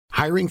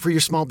Hiring for your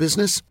small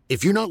business?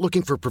 If you're not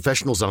looking for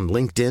professionals on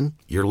LinkedIn,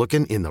 you're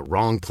looking in the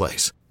wrong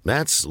place.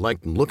 That's like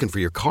looking for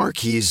your car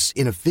keys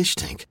in a fish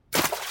tank.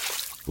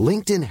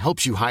 LinkedIn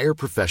helps you hire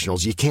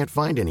professionals you can't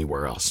find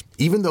anywhere else,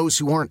 even those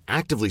who aren't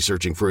actively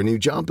searching for a new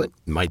job but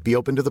might be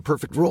open to the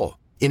perfect role.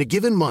 In a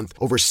given month,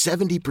 over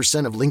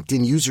 70% of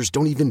LinkedIn users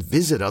don't even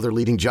visit other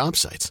leading job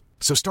sites.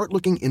 So start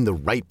looking in the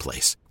right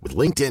place. With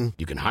LinkedIn,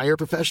 you can hire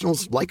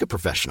professionals like a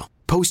professional.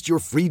 Post your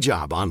free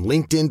job on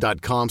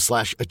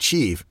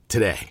linkedin.com/achieve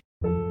today.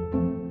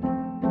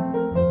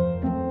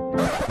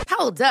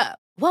 Hold up.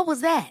 What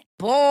was that?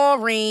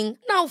 Boring.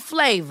 No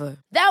flavor.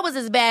 That was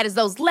as bad as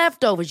those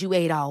leftovers you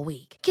ate all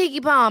week.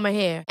 Keke Palmer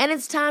here. And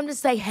it's time to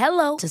say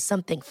hello to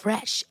something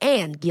fresh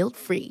and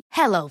guilt-free.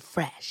 Hello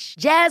Fresh.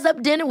 Jazz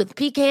up dinner with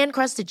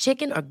pecan-crusted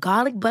chicken or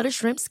garlic butter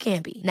shrimp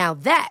scampi. Now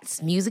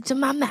that's music to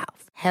my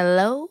mouth.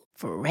 Hello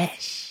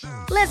Fresh.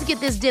 Let's get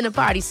this dinner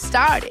party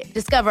started.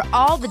 Discover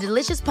all the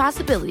delicious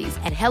possibilities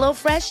at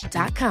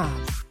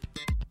hellofresh.com.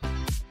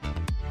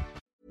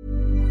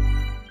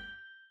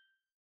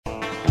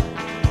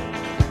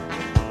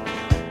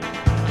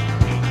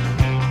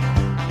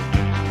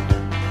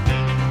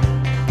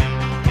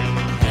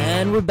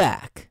 And we're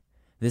back.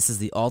 This is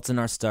the Alt in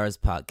Our Stars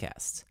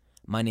podcast.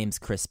 My name's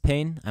Chris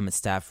Payne. I'm a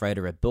staff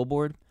writer at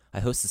Billboard. I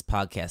host this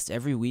podcast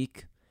every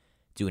week,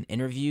 do an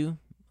interview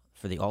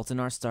for the Alt in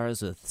Our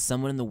Stars with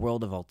someone in the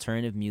world of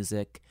alternative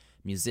music,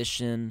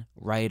 musician,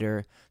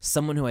 writer,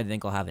 someone who I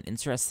think I'll have an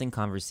interesting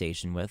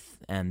conversation with.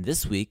 And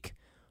this week,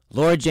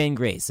 Laura Jane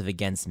Grace of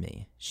Against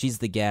Me. She's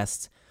the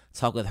guest.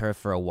 Talk with her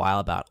for a while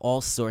about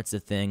all sorts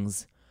of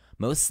things,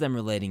 most of them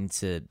relating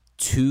to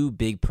two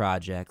big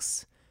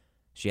projects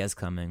she has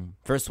coming.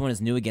 First one is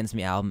new Against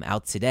Me album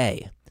out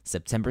today,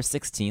 September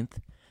 16th,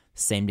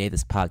 same day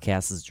this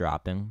podcast is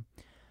dropping.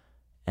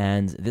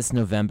 And this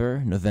November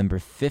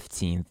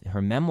 15th,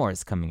 her memoir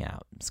is coming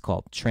out. It's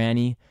called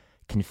Tranny,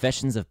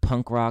 Confessions of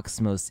Punk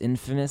Rock's Most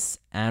Infamous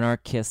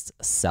Anarchist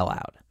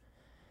Sellout.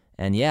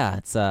 And yeah,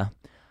 it's a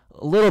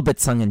little bit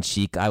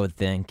tongue-in-cheek, I would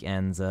think.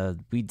 And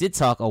we did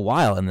talk a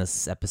while in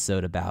this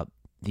episode about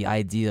the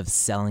idea of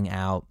selling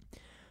out,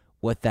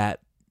 what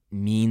that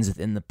means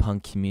within the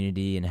punk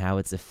community and how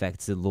it's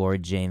affected Laura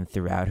Jane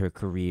throughout her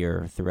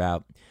career,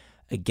 throughout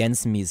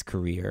Against Me's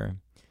career.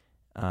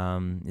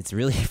 It's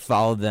really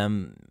followed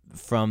them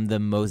from the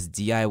most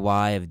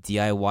DIY of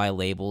DIY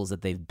labels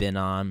that they've been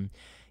on,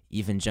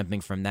 even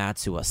jumping from that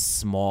to a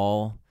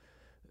small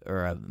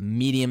or a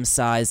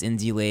medium-sized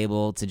indie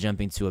label to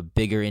jumping to a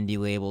bigger indie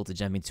label to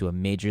jumping to a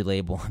major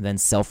label and then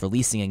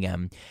self-releasing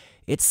again.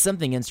 It's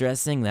something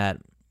interesting that,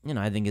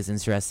 I think is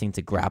interesting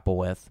to grapple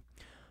with.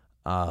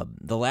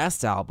 The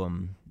last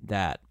album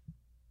that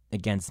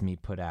Against Me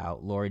put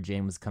out, Laura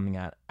Jane was coming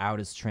out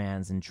as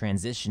trans, and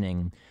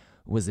transitioning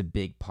was a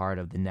big part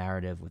of the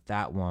narrative with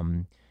that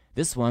one.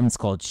 This one's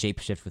called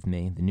Shapeshift With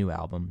Me, the new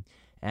album.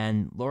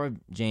 And Laura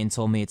Jane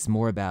told me it's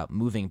more about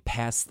moving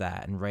past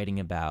that and writing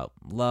about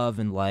love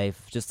and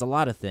life, just a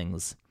lot of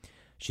things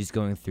she's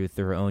going through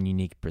her own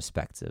unique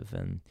perspective.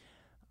 And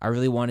I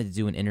really wanted to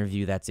do an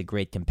interview that's a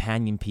great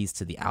companion piece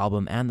to the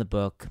album and the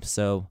book,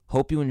 so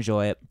hope you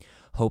enjoy it.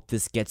 Hope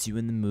this gets you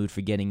in the mood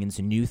for getting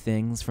into new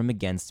things from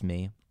Against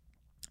Me.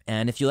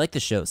 And if you like the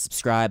show,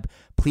 subscribe.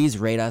 Please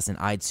rate us in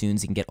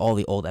iTunes. You can get all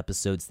the old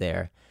episodes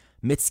there.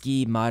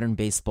 Mitski, Modern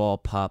Baseball,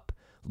 Pup,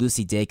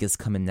 Lucy Dacus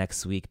coming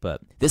next week.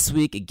 But this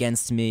week,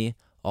 Against Me,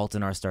 Alt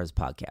in Our Stars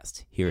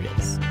podcast. Here it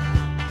is.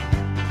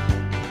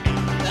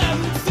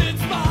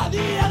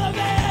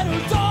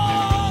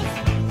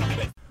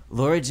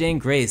 Laura Jane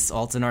Grace,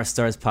 Alt in Our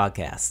Stars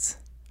podcast.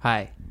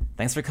 Hi.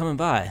 Thanks for coming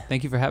by.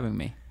 Thank you for having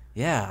me.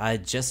 Yeah, I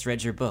just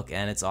read your book,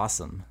 and it's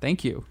awesome.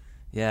 Thank you.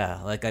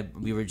 Yeah,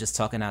 we were just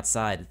talking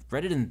outside.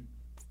 Read it in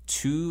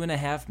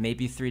 2.5,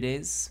 maybe 3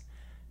 days.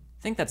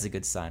 I think that's a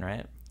good sign,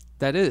 right?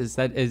 That is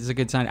a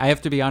good sign. I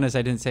have to be honest,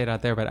 I didn't say it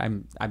out there, but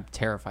I'm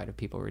terrified of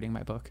people reading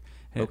my book.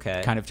 It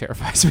kind of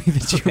terrifies me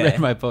that you read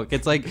my book.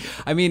 It's like,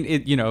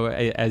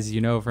 as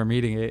you know from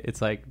reading it,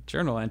 it's like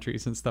journal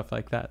entries and stuff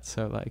like that.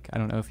 So like, I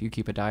don't know if you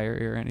keep a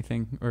diary or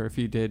anything, or if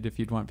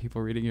you'd want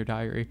people reading your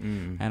diary.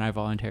 And I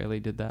voluntarily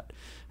did that.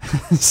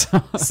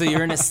 So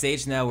you're in a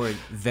stage now where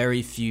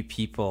very few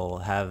people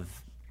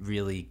have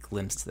really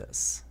glimpsed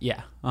this.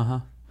 Yeah. Uh-huh.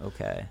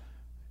 Okay.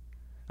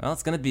 Well,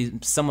 it's going to be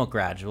somewhat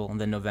gradual, and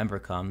then November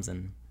comes,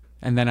 and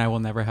then I will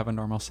never have a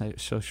normal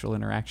social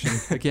interaction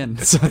again.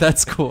 So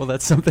that's cool.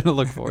 That's something to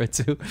look forward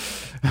to.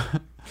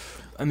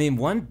 I mean,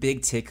 one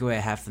big takeaway I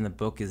have from the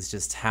book is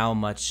just how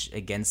much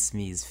Against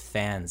Me's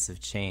fans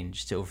have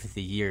changed over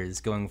the years,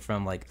 going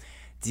from like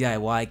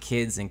DIY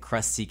kids and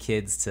crusty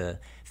kids to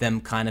them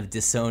kind of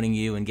disowning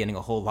you and getting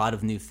a whole lot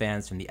of new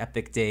fans from the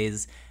Epic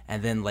days,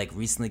 and then like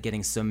recently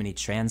getting so many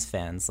trans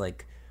fans.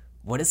 Like,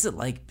 what is it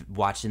like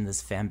watching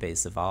this fan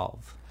base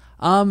evolve?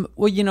 Well,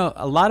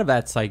 a lot of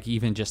that's like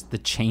even just the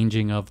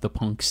changing of the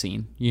punk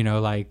scene,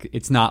 like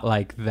it's not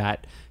like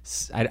that.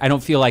 I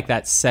don't feel like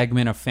that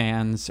segment of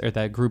fans or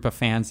that group of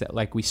fans that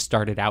like we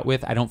started out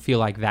with. I don't feel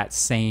like that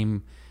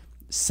same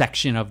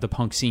section of the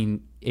punk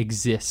scene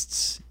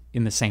exists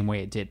in the same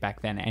way it did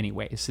back then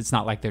anyways. It's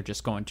not like they're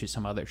just going to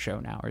some other show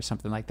now or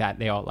something like that.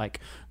 They all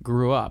like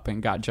grew up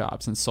and got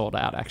jobs and sold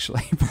out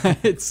actually. But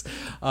it's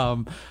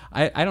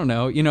I don't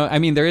know, you know, I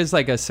mean, there is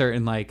like a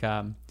certain like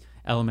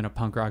element of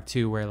punk rock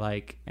too, where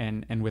like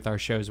and with our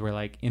shows where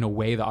like in a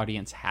way the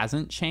audience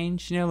hasn't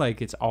changed, you know, like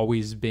there's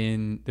always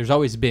been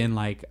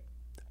like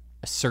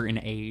a certain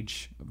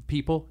age of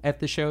people at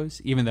the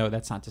shows, even though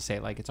that's not to say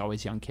like it's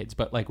always young kids,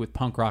 but like with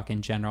punk rock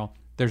in general,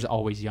 there's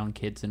always young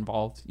kids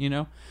involved, you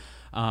know.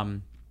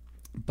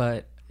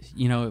 But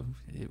you know,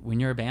 when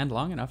you're a band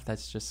long enough,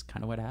 that's just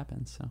kind of what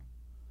happens. So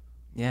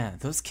yeah,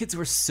 those kids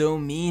were so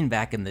mean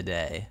back in the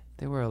day.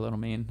 They were a little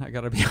mean, I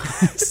gotta be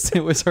honest.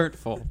 It was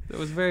hurtful. It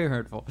was very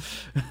hurtful.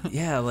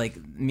 Yeah, like,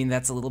 I mean,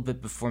 that's a little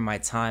bit before my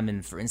time.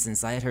 And for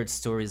instance, I had heard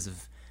stories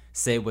of,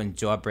 say, when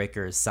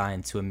Jawbreaker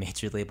signed to a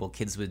major label,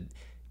 kids would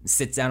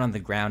sit down on the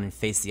ground and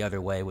face the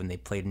other way when they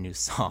played a new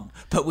song.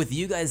 But with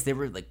you guys, they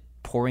were like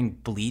pouring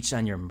bleach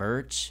on your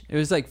merch. It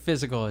was like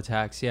physical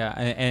attacks, yeah.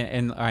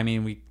 And I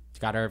mean, we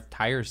got our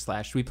tires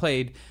slashed. We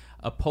played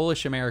a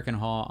Polish American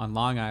Hall on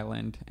Long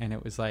Island, and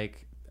it was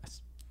like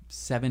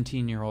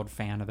 17-year-old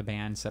fan of the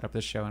band set up the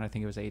show, and I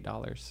think it was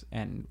 $8,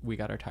 and we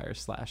got our tires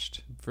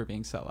slashed for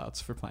being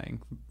sellouts for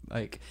playing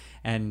like.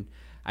 And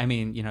I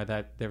mean, you know,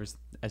 that there was,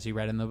 as you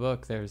read in the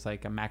book, there's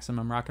like a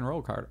Maximum Rock and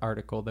Roll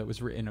article that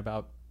was written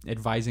about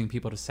advising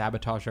people to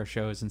sabotage our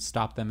shows and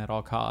stop them at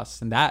all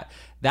costs. And that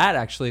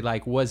actually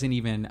like wasn't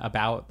even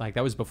about like,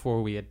 that was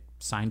before we had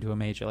signed to a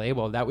major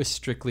label. That was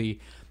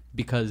strictly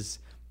because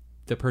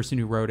the person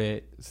who wrote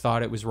it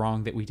thought it was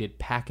wrong that we did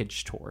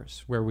package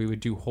tours where we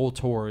would do whole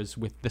tours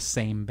with the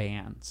same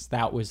bands.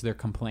 That was their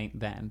complaint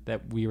then,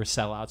 that we were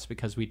sellouts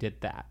because we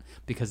did that,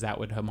 because that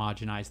would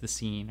homogenize the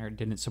scene or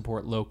didn't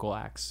support local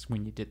acts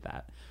when you did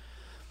that.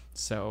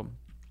 So,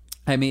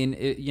 I mean,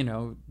 you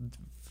know,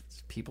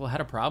 people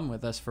had a problem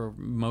with us for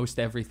most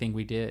everything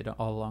we did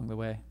all along the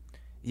way.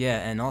 Yeah,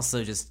 and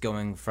also just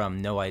going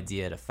from No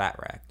Idea to Fat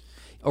Wreck.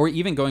 Or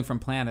even going from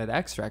Planet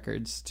X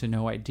Records to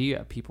No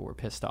Idea, people were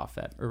pissed off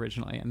at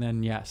originally. And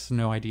then, yes,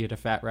 No Idea to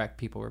Fat Wreck,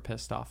 people were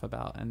pissed off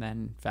about. And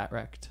then Fat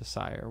Wreck to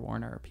Sire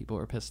Warner, people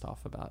were pissed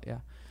off about, yeah.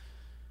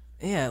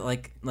 Yeah,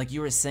 like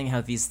you were saying how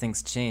these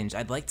things change.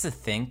 I'd like to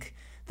think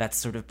that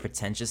sort of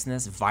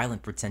pretentiousness,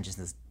 violent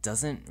pretentiousness,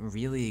 doesn't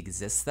really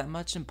exist that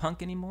much in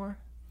punk anymore.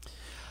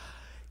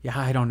 Yeah,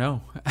 I don't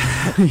know.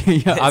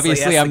 Yeah,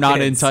 obviously, I'm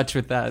not in touch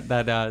with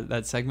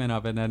that segment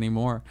of it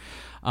anymore,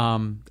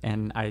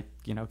 and I,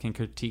 you know, can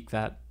critique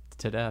that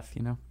to death,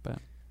 you know. But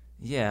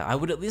yeah, I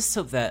would at least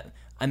hope that.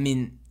 I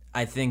mean,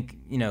 I think,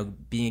 you know,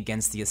 being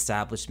against the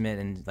establishment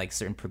and like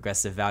certain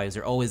progressive values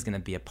are always going to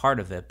be a part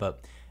of it,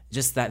 but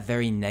just that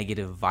very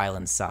negative,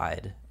 violent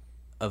side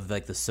of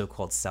like the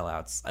so-called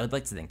sellouts, I would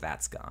like to think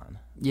that's gone.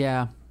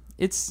 Yeah,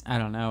 I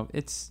don't know.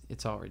 It's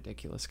all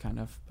ridiculous, kind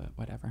of, but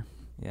whatever.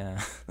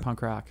 Yeah.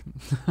 Punk rock.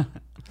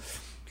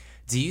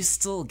 Do you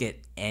still get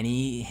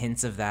any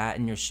hints of that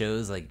in your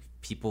shows? Like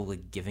people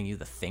like giving you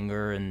the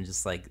finger and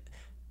just like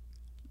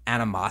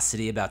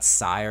animosity about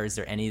Sire? Is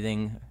there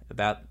anything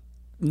about...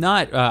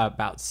 Not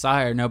about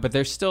Sire, no, but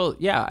there's still,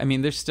 yeah, I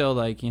mean, there's still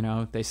like, you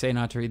know, they say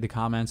not to read the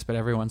comments, but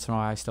every once in a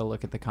while I still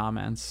look at the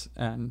comments,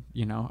 and,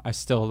 you know, I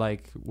still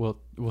like, we'll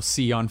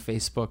see on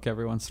Facebook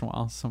every once in a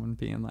while someone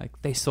being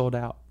like, they sold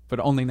out, but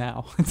only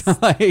now.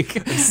 Like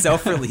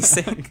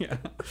self-releasing. Yeah.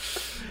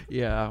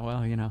 Yeah,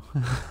 well, you know.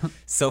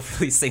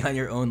 Self-releasing on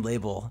your own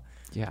label.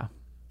 Yeah.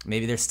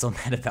 Maybe they're still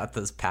mad about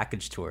those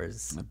package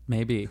tours.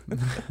 Maybe.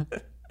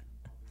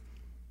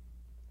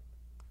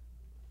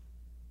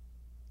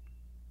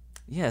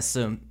 Yeah,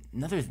 so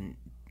another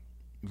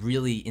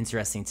really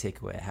interesting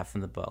takeaway I have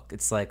from the book,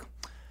 it's like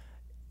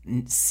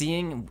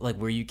seeing like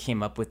where you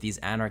came up with these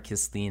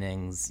anarchist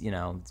leanings, you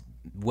know,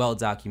 well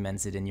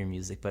documented in your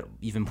music, but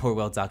even more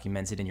well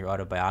documented in your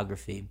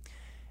autobiography.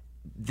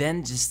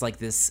 Then just like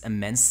this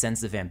immense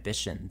sense of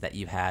ambition that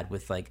you had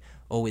with like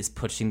always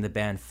pushing the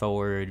band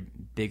forward,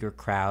 bigger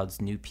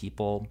crowds, new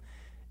people.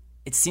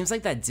 It seems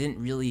like that didn't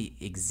really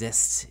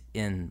exist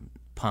in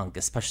punk,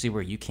 especially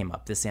where you came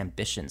up, this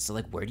ambition. So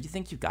like, where do you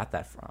think you got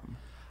that from?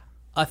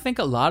 I think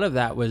a lot of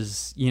that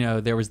was, you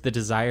know, there was the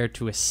desire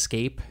to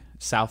escape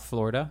South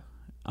Florida,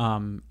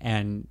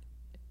 and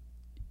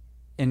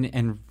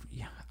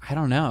I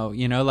don't know,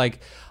 you know,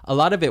 like a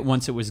lot of it,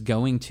 once it was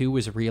going to,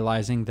 was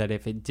realizing that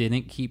if it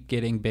didn't keep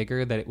getting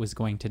bigger, that it was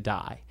going to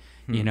die.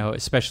 You know,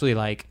 especially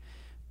like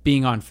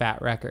being on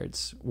Fat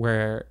Records,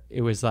 where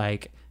it was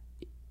like,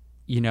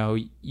 you know,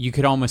 you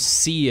could almost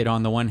see it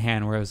on the one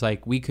hand, where it was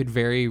like, we could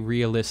very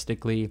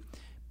realistically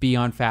be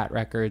on Fat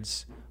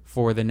Records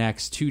for the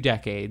next 2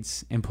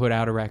 decades and put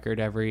out a record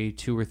every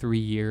 2 or 3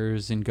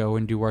 years and go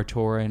and do our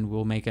tour, and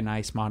we'll make a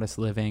nice, modest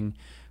living.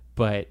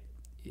 But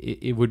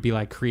it would be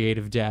like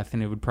creative death,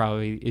 and it would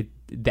probably,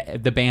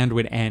 the band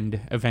would end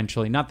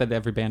eventually. Not that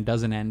every band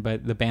doesn't end,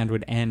 but the band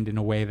would end in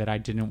a way that I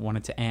didn't want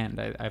it to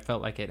end. I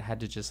felt like it had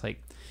to just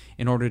like,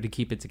 in order to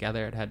keep it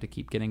together, it had to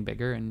keep getting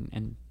bigger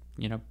and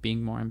you know,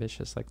 being more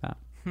ambitious like that.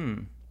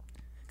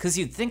 Because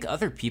you'd think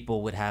other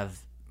people would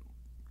have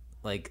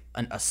like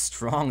a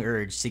strong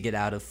urge to get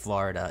out of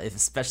Florida,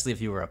 especially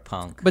if you were a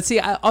punk. But see,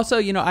 I also,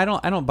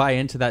 I don't buy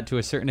into that to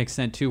a certain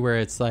extent too, where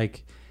it's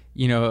like,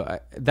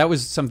 that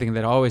was something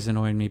that always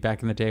annoyed me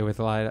back in the day with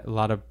a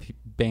lot of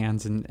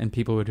bands and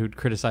people who'd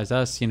criticize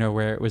us,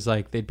 where it was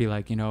like, they'd be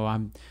like,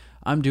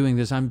 I'm doing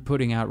this, I'm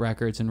putting out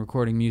records and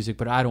recording music,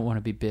 but I don't want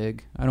to be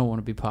big. I don't want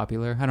to be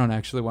popular. I don't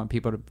actually want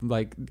people to,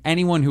 like,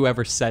 anyone who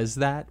ever says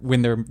that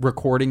when they're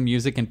recording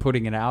music and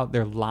putting it out,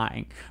 they're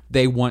lying.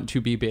 They want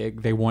to be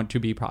big. They want to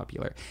be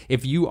popular.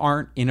 If you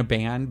aren't in a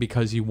band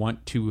because you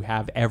want to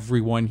have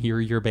everyone hear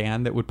your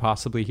band that would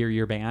possibly hear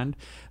your band,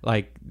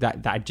 like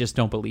that, I just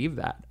don't believe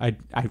that. I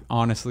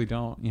honestly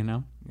don't,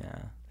 Yeah.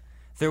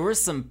 There were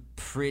some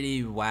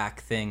pretty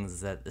whack things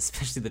that,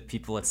 especially the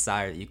people at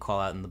Sire, that you call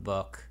out in the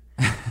book.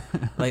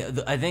 Like,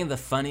 I think the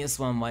funniest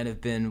one might have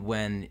been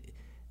when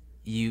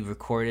you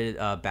recorded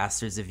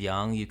Bastards of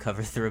Young. You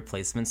covered the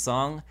Replacement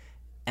song,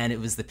 and it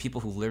was the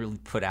people who literally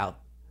put out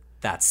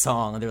that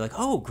song, and they're like,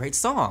 "Oh, great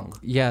song!"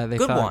 Yeah, they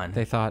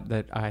thought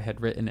that I had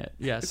written it.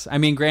 Yes, I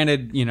mean,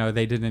 granted,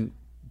 they didn't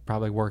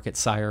probably work at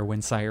Sire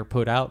when Sire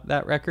put out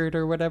that record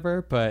or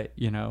whatever, but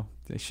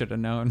they should have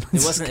known.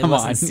 It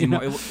wasn't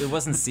Seymour. It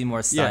wasn't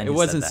Seymour Stein. Yeah, it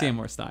wasn't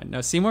Seymour Stein.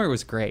 No, Seymour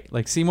was great.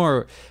 Like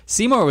Seymour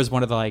was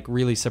one of the like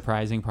really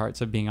surprising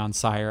parts of being on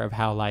Sire, of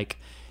how like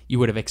you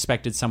would have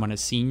expected someone as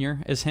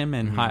senior as him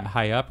and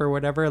high up or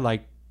whatever,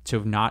 like to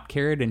have not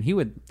cared, and he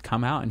would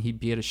come out and he'd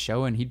be at a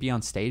show and he'd be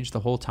on stage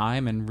the whole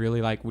time and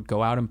really like would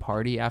go out and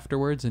party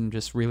afterwards and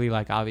just really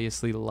like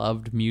obviously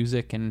loved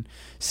music and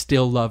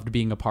still loved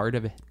being a part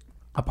of it,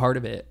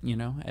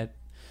 at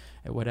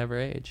whatever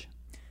age.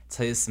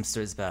 Tell you some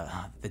stories about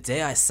the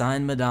day I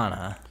signed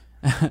Madonna.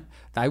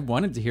 I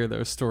wanted to hear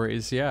those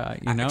stories. Yeah.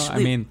 Actually, I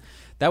mean,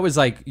 that was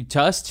like,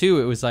 to us too,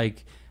 it was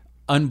like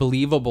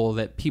unbelievable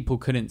that people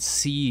couldn't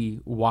see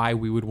why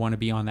we would want to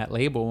be on that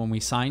label when we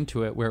signed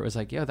to it, where it was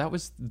like, yeah, that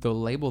was the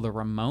label the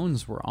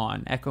Ramones were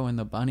on, Echo and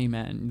the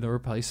Bunnymen, the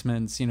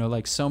Replacements,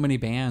 like so many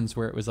bands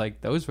where it was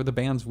like, those were the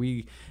bands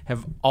we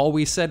have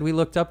always said we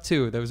looked up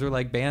to. Those were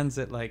like bands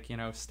that like,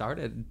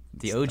 started.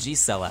 The OG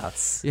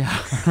sellouts.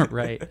 Yeah,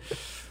 right.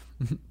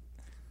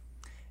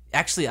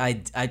 Actually,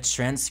 I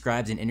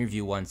transcribed an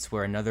interview once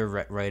where another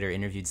writer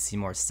interviewed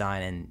Seymour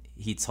Stein, and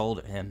he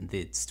told him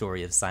the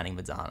story of signing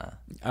Madonna.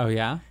 Oh,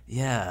 yeah?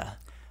 Yeah.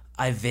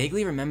 I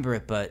vaguely remember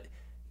it, but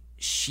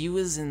she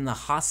was in the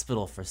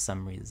hospital for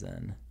some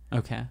reason.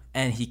 Okay.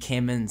 And he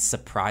came and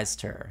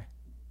surprised her,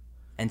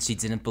 and she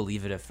didn't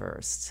believe it at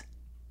first.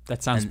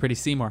 That sounds pretty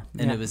Seymour.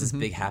 And it was this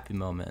big happy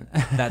moment.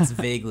 That's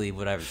vaguely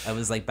what I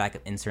was like back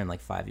at intern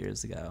like 5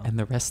 years ago. And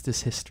the rest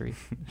is history.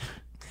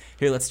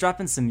 Here, let's drop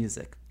in some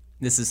music.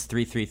 This is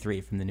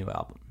 333 from the new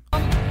album.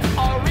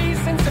 All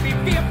reasons to be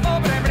fearful,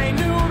 but every day new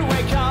to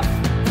wake up.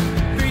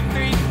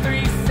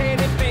 333, say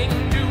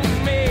anything to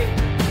me.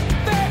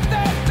 They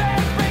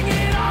bring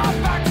it all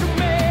back to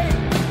me.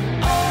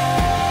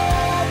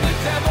 All the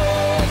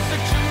devils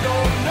that you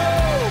don't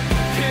know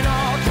can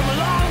all come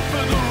along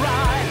for the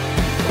ride.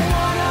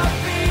 Wanna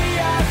be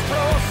as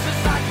close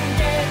as I can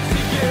get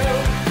to you.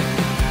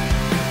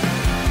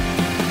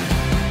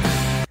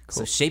 Cool.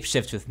 So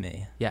Shapeshift with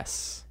Me.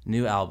 Yes.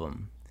 New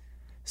album.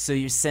 So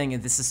you're saying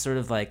this is sort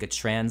of like a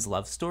trans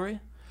love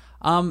story?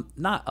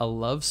 Not a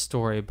love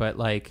story, but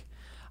like,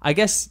 I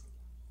guess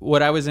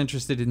what I was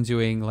interested in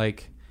doing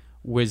like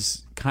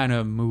was kind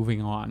of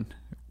moving on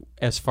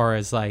as far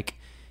as like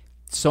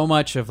so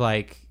much of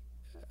like,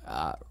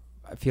 I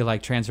feel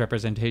like trans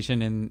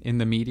representation in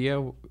the media,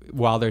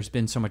 while there's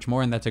been so much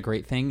more, and that's a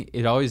great thing,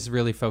 it always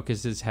really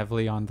focuses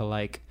heavily on the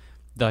like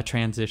the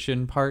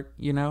transition part,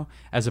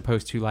 as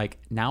opposed to like,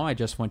 now I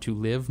just want to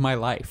live my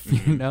life,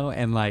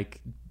 and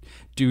like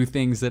do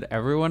things that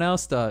everyone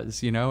else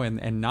does,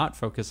 and not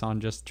focus on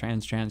just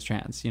trans.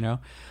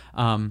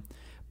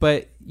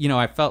 But,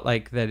 I felt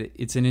like that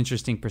it's an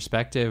interesting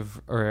perspective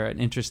or an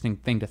interesting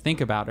thing to think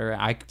about, or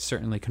I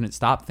certainly couldn't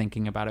stop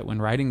thinking about it when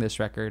writing this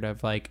record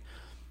of like,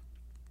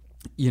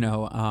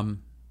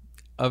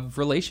 of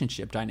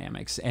relationship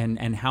dynamics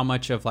and how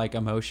much of like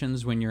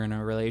emotions when you're in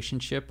a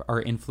relationship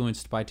are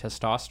influenced by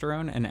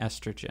testosterone and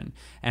estrogen,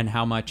 and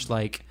how much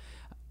like,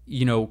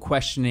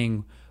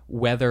 questioning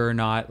whether or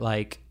not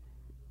like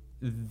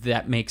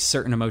that makes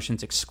certain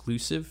emotions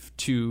exclusive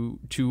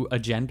to a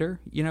gender,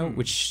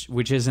 which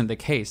isn't the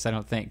case, I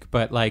don't think.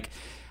 But like,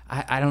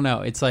 I don't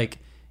know. It's like,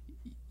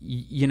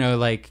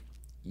 like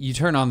you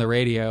turn on the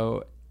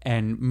radio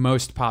and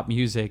most pop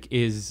music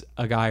is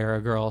a guy or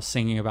a girl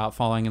singing about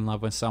falling in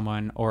love with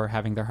someone or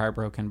having their heart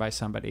broken by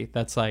somebody.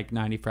 That's like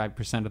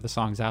 95% of the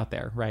songs out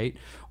there, right?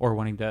 Or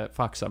wanting to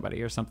fuck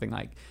somebody or something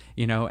like,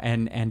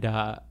 and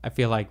I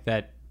feel like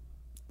that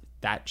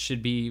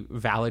should be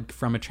valid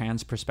from a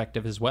trans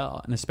perspective as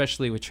well. And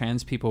especially with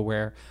trans people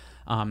where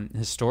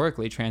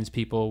historically trans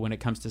people, when it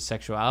comes to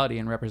sexuality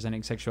and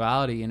representing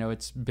sexuality,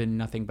 it's been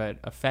nothing but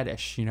a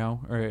fetish,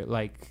 or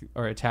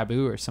a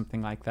taboo or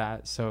something like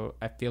that. So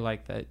I feel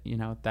like that,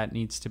 that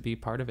needs to be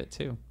part of it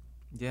too.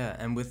 Yeah.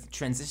 And with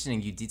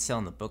transitioning, you detail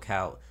in the book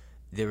how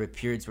there were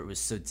periods where it was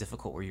so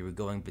difficult, where you were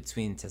going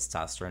between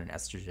testosterone and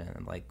estrogen,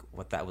 and like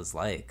what that was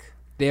like.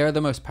 They are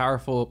the most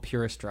powerful,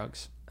 purest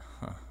drugs.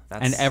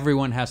 And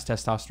everyone has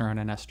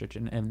testosterone and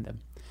estrogen in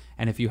them.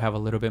 And if you have a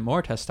little bit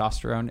more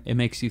testosterone, it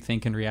makes you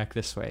think and react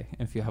this way.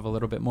 If you have a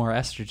little bit more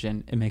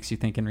estrogen, it makes you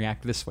think and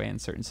react this way in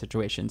certain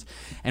situations.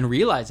 And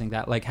realizing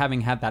that, like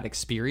having had that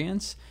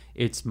experience,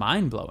 it's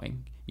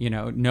mind-blowing, you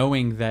know,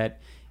 knowing that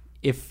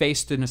if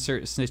faced in a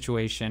certain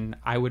situation,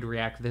 I would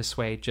react this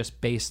way just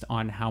based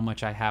on how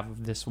much I have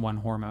of this one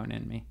hormone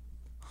in me.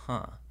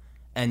 Huh.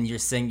 And you're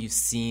saying you've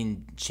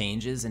seen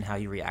changes in how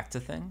you react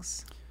to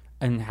things?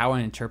 And how I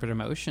interpret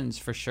emotions,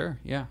 for sure.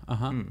 Yeah.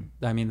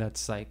 I mean,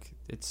 that's like,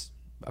 it's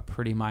a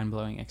pretty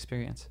mind-blowing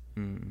experience.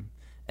 And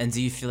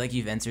do you feel like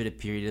you've entered a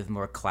period of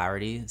more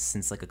clarity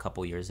since like a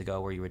couple years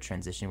ago, where you were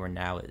transitioning, where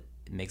now it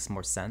makes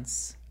more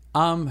sense?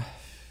 What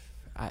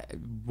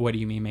do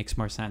you mean makes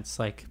more sense?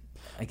 Like,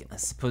 I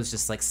suppose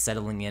just like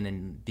settling in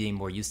and being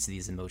more used to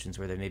these emotions,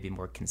 where they may be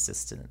more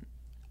consistent.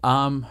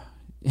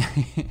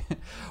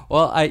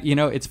 Well,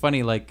 it's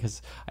funny, like,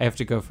 because I have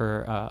to go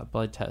for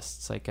blood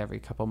tests like every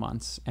couple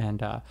months,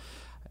 and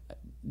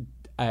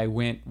I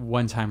went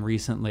one time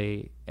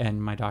recently,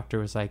 and my doctor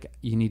was like,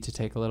 you need to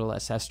take a little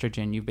less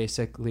estrogen. You've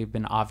basically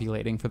been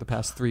ovulating for the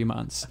past 3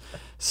 months.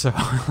 So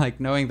like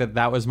knowing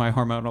that was my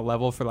hormonal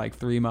level for like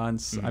 3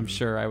 months, I'm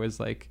sure I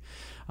was like,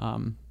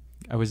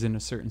 I was in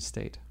a certain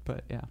state,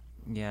 but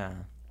yeah.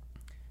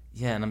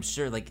 And I'm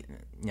sure, like,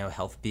 you know,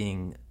 health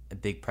being a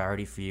big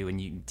priority for you,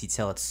 and you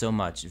detail it so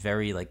much,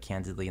 very like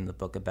candidly in the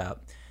book,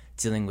 about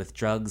dealing with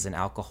drugs and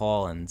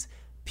alcohol and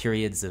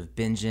periods of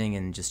binging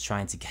and just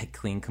trying to get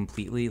clean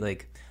completely.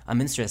 Like, I'm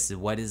interested,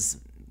 what is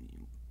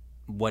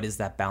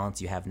that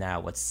balance you have now?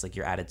 What's like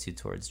your attitude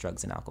towards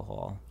drugs and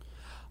alcohol?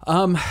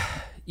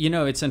 You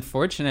know, it's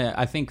unfortunate.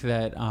 I think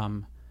that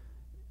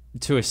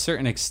to a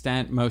certain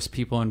extent, most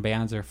people in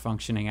bands are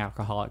functioning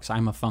alcoholics.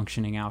 I'm a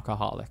functioning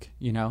alcoholic,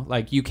 you know?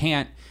 Like, you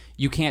can't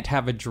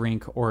have a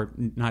drink, or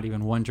not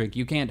even one drink.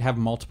 You can't have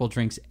multiple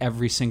drinks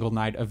every single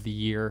night of the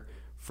year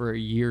for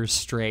years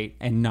straight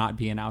and not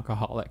be an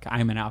alcoholic.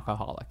 I'm an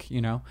alcoholic, you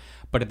know?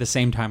 But at the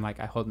same time, like,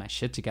 I hold my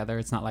shit together.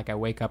 It's not like I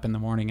wake up in the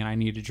morning and I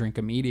need to drink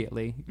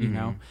immediately, you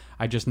know?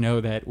 I just know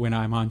that when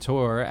I'm on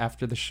tour,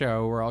 after the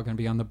show, we're all going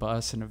to be on the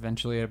bus, and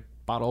eventually a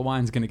bottle of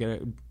wine's going to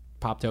get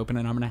popped open,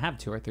 and I'm going to have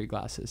 2 or 3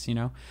 glasses, you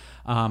know?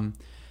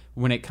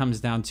 When it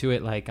comes down to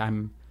it, like,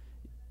 I'm,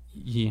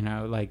 you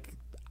know, like,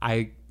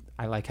 I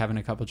like having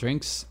a couple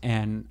drinks,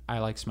 and I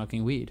like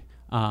smoking weed.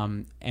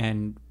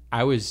 And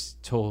I was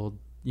told,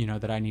 you know,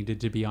 that I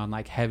needed to be on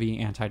like heavy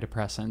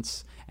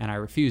antidepressants, and I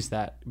refused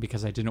that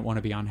because I didn't want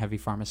to be on heavy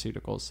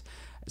pharmaceuticals.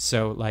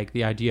 So like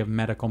the idea of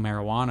medical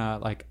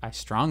marijuana, like, I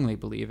strongly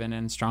believe in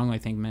and strongly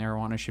think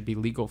marijuana should be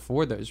legal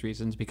for those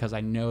reasons, because I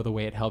know the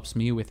way it helps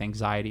me with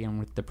anxiety and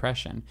with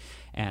depression.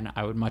 And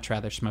I would much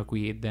rather smoke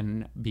weed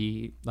than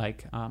be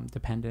like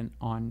dependent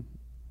on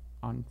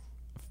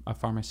a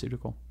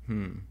pharmaceutical.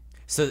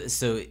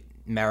 So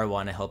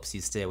marijuana helps you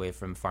stay away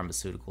from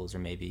pharmaceuticals or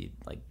maybe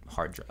like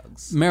hard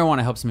drugs.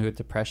 Marijuana helps me with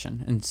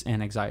depression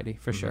and anxiety,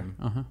 for sure.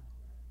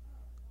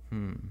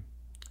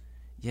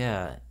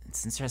 Yeah,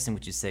 it's interesting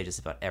what you say just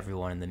about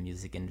everyone in the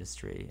music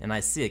industry. And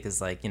I see it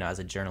because, like, you know, as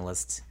a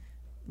journalist,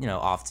 you know,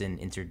 often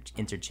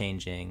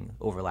interchanging,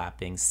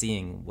 overlapping,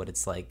 seeing what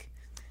it's like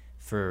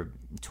for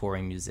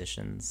touring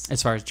musicians.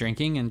 As far as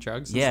drinking and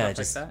drugs and stuff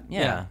just, like that?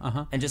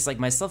 Yeah. And just like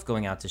myself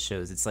going out to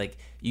shows, it's like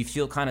you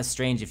feel kind of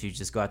strange if you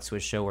just go out to a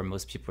show where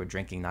most people are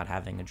drinking, not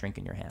having a drink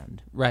in your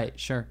hand. Right,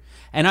 sure.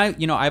 And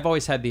I've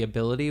always had the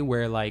ability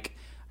where, like,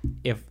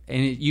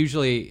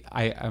 usually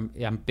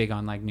I'm big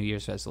on like New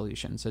Year's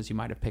resolutions, as you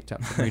might have picked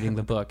up from reading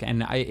the book.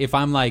 And if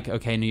I'm like,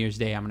 okay, New Year's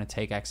Day, I'm going to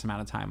take X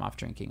amount of time off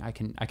drinking. I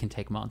can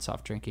take months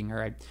off drinking,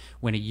 or I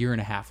went 1.5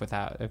 years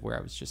without, where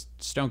I was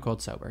just stone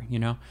cold sober, you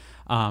know?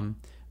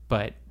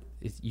 But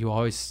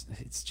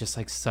it's just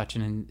like such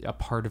a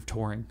part of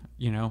touring,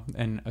 you know,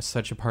 and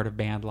such a part of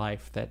band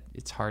life that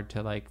it's hard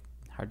to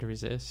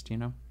resist, you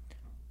know?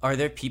 Are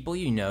there people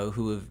you know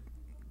who have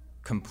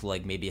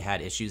like maybe had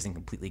issues and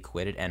completely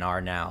quit it and are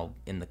now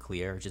in the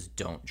clear, just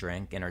don't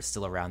drink and are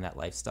still around that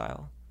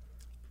lifestyle?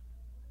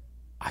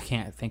 I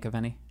can't think of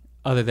any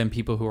other than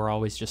people who are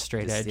always just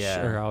straight edge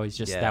or always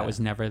just that was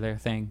never their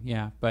thing.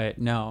 Yeah. But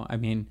no, I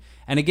mean,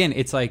 and again,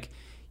 it's like,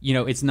 you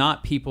know, it's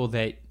not people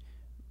that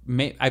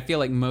I feel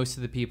like most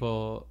of the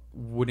people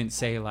wouldn't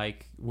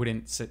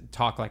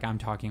talk like I'm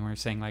talking. We're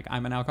saying like,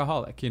 I'm an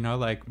alcoholic, you know,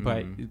 like,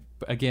 but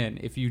again,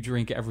 if you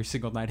drink every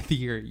single night of the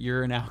year,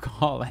 you're an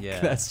alcoholic.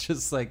 Yeah. That's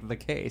just like the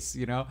case,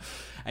 you know,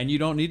 and you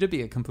don't need to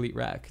be a complete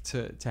wreck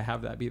to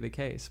have that be the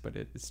case, but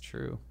it's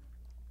true.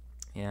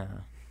 Yeah.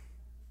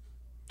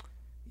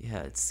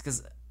 Yeah. It's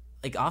because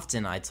like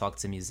often I talk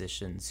to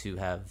musicians who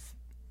have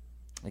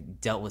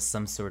like dealt with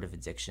some sort of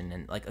addiction,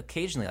 and like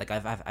occasionally, like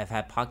I've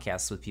had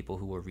podcasts with people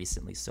who were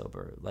recently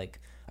sober. Like,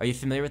 are you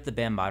familiar with the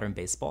band Modern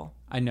Baseball?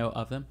 I know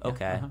of them.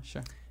 Okay, yeah,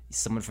 sure.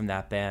 Someone from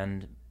that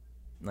band,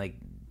 like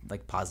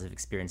positive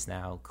experience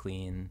now,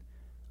 clean.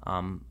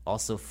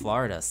 Also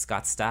Florida,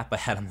 Scott Stapp I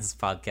had on this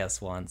podcast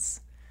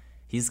once.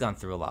 he's gone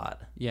through a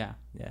lot. Yeah.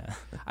 Yeah.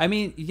 I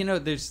mean,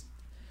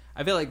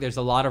 I feel like there's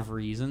a lot of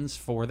reasons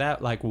for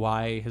that, like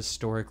why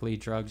historically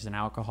drugs and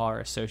alcohol are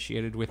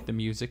associated with the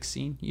music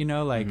scene,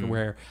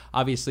 where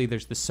obviously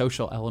there's the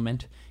social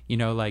element,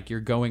 like you're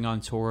going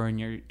on tour and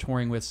you're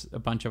touring with a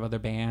bunch of other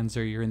bands,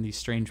 or you're in these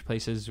strange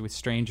places with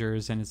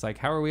strangers, and it's like,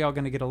 how are we all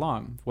going to get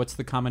along? What's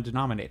the common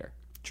denominator?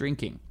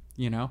 Drinking,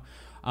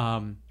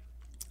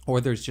 or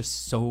there's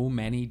just so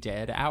many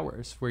dead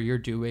hours where you're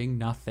doing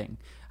nothing.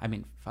 I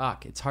mean,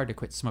 fuck, it's hard to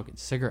quit smoking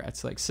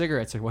cigarettes. Like,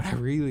 cigarettes are what I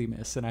really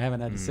miss, and I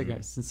haven't had a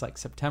cigarette since like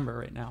September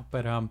right now.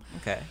 But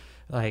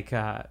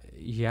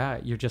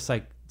you're just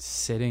like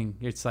sitting.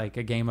 It's like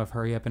a game of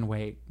hurry up and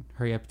wait.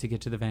 Hurry up to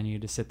get to the venue,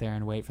 to sit there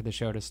and wait for the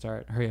show to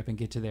start. Hurry up and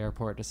get to the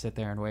airport, to sit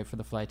there and wait for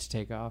the flight to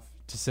take off,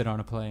 to sit on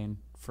a plane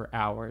for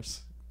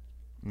hours.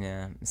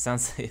 Yeah, it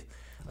sounds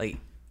like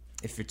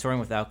if you're touring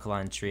with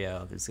Alkaline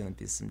Trio, there's going to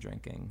be some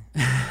drinking.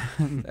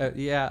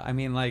 Yeah, I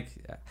mean, like,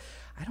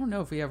 I don't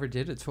know if we ever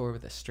did a tour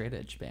with a straight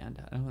edge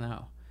band. I don't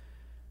know.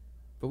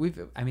 But they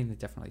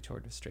definitely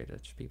toured with straight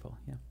edge people,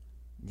 yeah.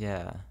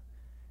 Yeah.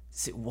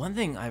 See, one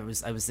thing I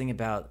was thinking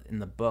about in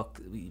the book,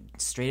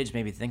 straight edge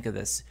made me think of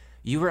this.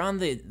 You were on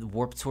the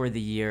Warped Tour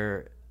the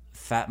year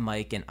Fat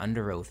Mike and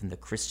Under Oath and the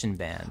Christian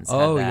bands.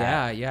 Oh,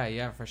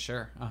 yeah, for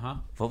sure. Uh-huh.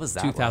 What was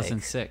that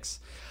 2006.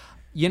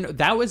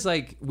 That was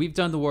like, we've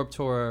done the Warped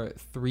Tour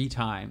 3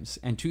 times,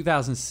 and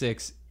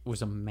 2006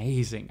 was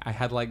amazing. I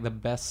had like the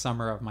best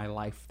summer of my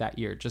life that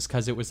year, just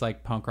because it was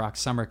like punk rock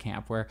summer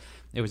camp, where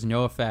it was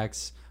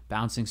NoFX,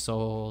 Bouncing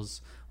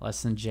Souls,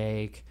 Less Than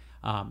Jake,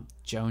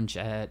 Joan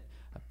Jett,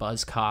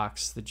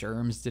 Buzzcocks, the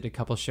Germs did a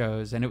couple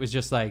shows, and it was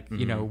just like,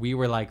 we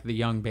were like the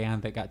young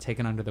band that got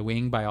taken under the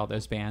wing by all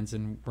those bands,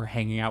 and we're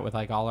hanging out with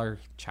like all our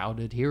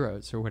childhood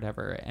heroes or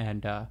whatever,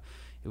 and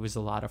it was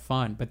a lot of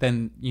fun. But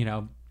then,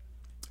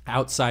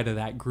 outside of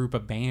that group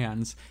of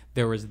bands,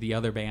 there was the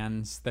other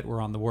bands that were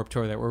on the Warped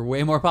Tour that were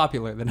way more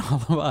popular than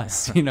all of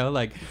us,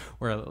 like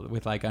we're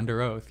with like Under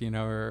Oath,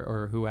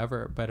 or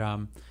whoever. But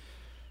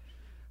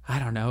I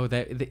don't know,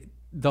 that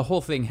the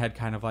whole thing had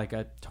kind of like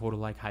a total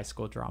like high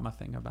school drama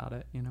thing about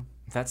it,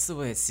 That's the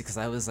way it's, because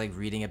I was like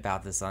reading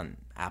about this on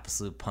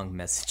Absolute Punk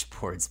message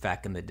boards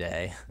back in the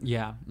day.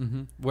 Yeah.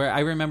 Mm-hmm. Where I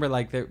remember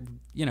like that,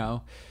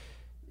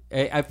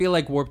 I feel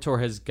like Warped Tour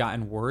has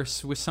gotten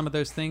worse with some of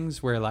those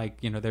things, where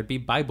like, there'd be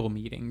Bible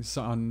meetings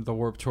on the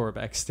Warped Tour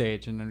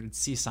backstage, and I'd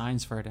see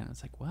signs for it, and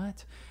it's like,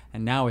 what?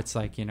 And now it's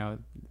like, they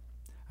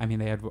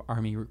had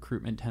army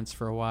recruitment tents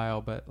for a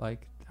while, but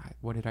like,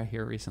 what did I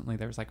hear recently?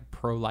 There was like a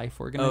pro-life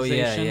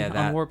organization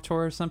on Warped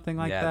Tour or something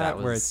like that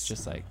where it's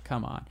just like,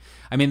 come on.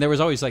 I mean, there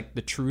was always like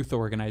the Truth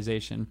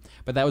organization,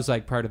 but that was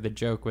like part of the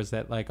joke, was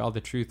that like all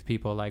the Truth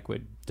people like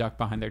would duck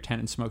behind their tent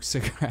and smoke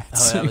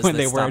cigarettes when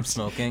they weren't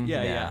smoking.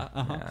 Yeah.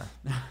 Uh-huh.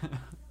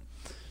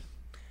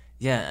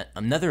 Yeah,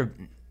 another,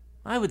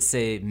 I would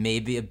say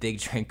maybe a big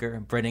drinker,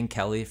 Brendan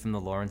Kelly from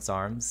the Lawrence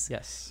Arms.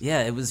 Yes.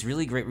 Yeah, it was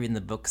really great reading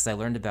the book, because I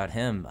learned about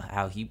him,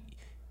 how he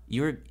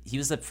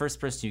was the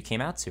first person you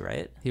came out to,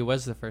 right? He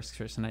was the first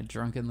person I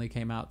drunkenly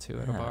came out to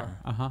at a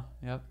bar.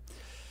 Yep.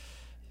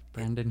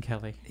 Brendan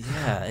Kelly.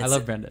 Yeah. I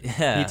love Brendan.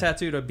 Yeah. He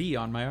tattooed a bee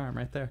on my arm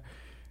right there.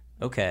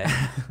 Okay.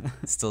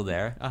 Still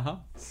there?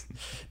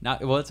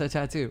 It's a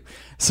tattoo.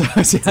 So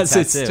yes,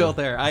 it's still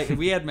there.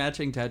 We had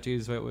matching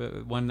tattoos,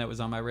 one that was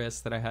on my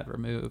wrist that I had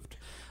removed.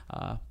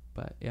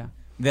 But yeah.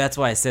 That's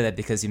why I say that,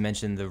 because you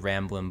mentioned the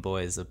Ramblin'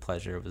 Boys of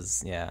Pleasure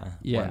was,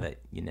 one that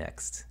you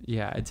nixed.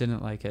 Yeah, I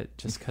didn't like it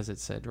just because it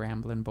said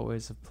Ramblin'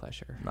 Boys of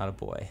Pleasure. Not a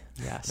boy.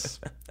 Yes.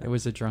 It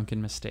was a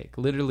drunken mistake.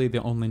 Literally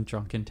the only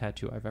drunken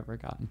tattoo I've ever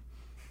gotten.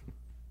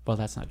 Well,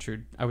 that's not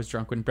true. I was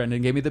drunk when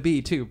Brendan gave me the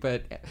B too,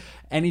 but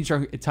any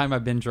time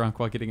I've been drunk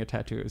while getting a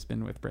tattoo has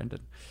been with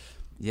Brendan.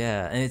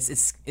 Yeah, and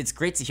it's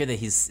great to hear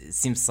that it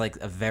seems like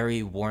a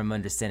very warm,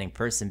 understanding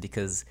person,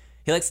 because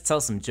he likes to tell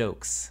some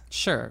jokes.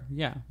 Sure,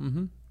 yeah.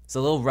 Mm-hmm. It's a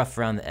little rough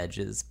around the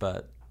edges,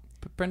 but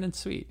Brendan's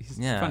sweet. He's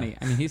funny.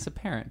 I mean, he's a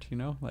parent,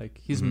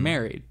 like he's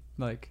married,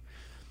 like,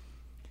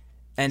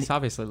 and he's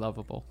obviously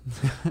lovable.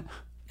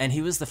 And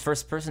he was the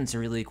first person to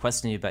really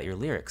question you about your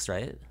lyrics,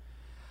 right?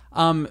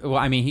 Well,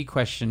 I mean, he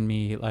questioned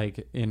me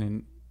like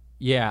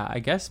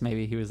I guess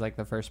maybe he was like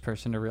the first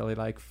person to really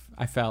like,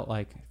 I felt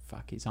like,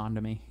 fuck, he's on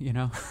to me,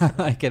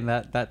 like in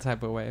that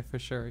type of way, for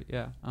sure.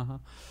 Yeah.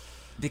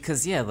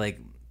 Because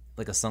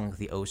like a song like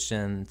The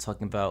Ocean,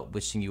 talking about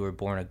wishing you were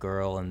born a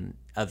girl, and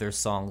other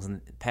songs in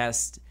the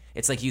past,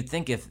 it's like you'd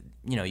think if,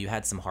 you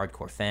had some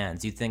hardcore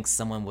fans, you'd think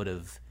someone would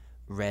have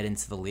read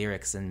into the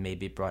lyrics and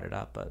maybe brought it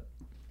up, but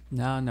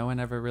no one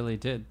ever really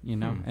did,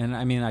 And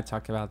I mean, I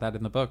talk about that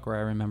in the book, where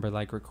I remember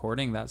like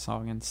recording that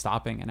song and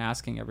stopping and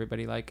asking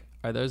everybody like,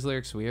 are those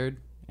lyrics weird?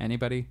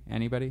 Anybody?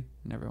 And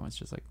everyone's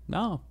just like,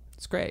 no,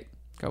 it's great,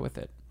 go with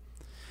it.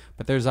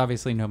 But there's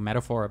obviously no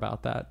metaphor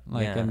about that,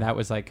 and that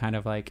was like kind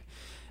of like,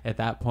 at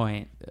that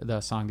point,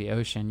 the song The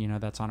Ocean,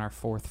 that's on our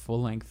 4th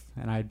full length,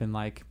 and I'd been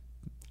like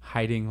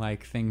hiding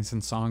like things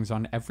and songs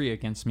on every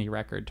Against Me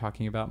record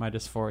talking about my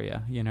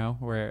dysphoria,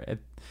 where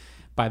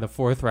by the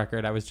fourth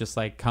record, I was just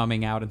like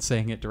coming out and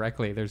saying it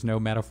directly. There's no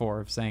metaphor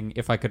of saying,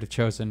 if I could have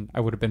chosen, I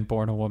would have been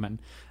born a woman.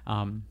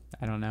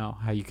 I don't know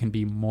how you can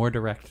be more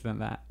direct than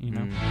that, you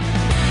know?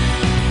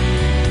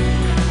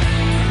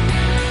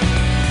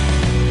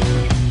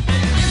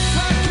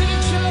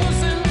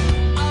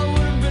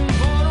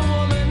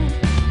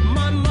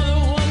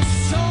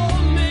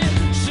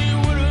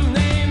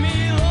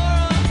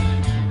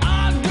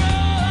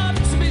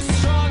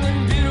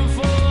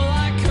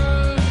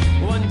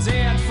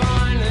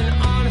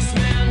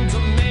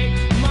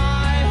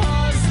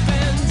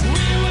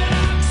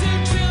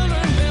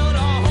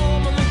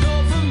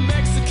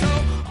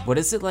 What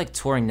is it like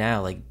touring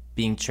now? Like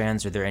being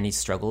trans, are there any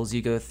struggles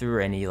you go through,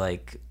 or any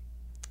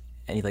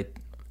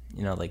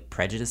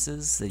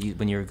prejudices that you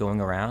when you're going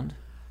around?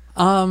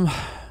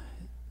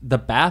 The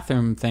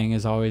bathroom thing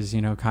is always,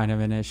 kind of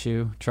an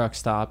issue. Truck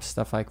stops,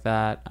 stuff like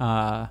that.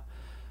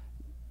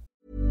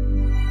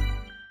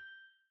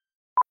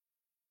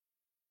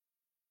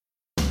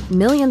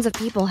 Millions of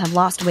people have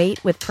lost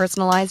weight with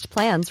personalized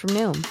plans from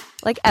Noom.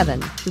 Like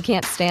Evan, who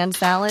can't stand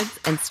salads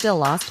and still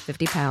lost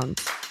 50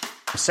 pounds.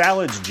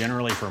 Salads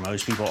generally for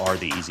most people are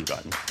the easy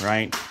button,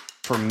 right?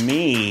 For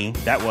me,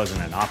 that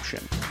wasn't an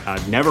option.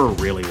 I never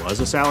really was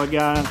a salad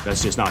guy.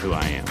 That's just not who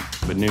I am.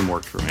 But Noom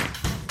worked for me.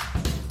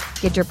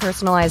 Get your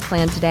personalized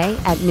plan today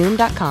at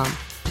Noom.com.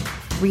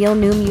 Real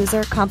Noom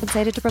user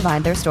compensated to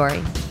provide their story.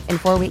 In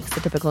 4 weeks, the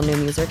typical Noom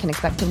user can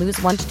expect to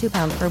lose 1 to 2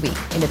 pounds per week.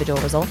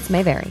 Individual results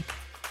may vary.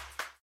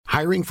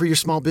 Hiring for your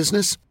small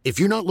business? If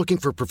you're not looking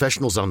for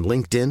professionals on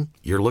LinkedIn,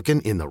 you're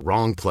looking in the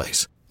wrong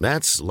place.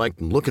 That's like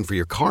looking for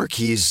your car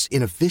keys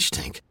in a fish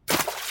tank.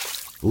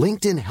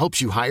 LinkedIn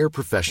helps you hire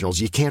professionals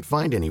you can't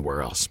find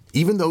anywhere else,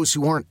 even those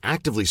who aren't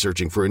actively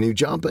searching for a new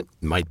job but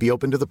might be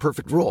open to the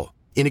perfect role.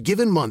 In a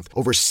given month,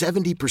 over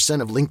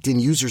 70% of LinkedIn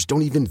users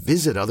don't even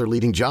visit other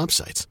leading job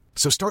sites.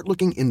 So start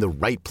looking in the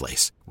right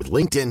place. With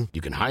LinkedIn,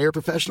 you can hire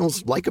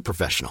professionals like a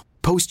professional.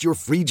 Post your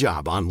free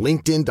job on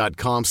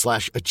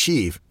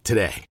linkedin.com/achieve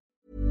today.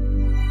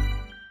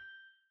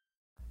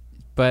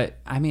 But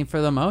I mean,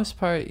 for the most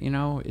part,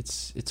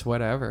 it's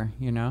whatever,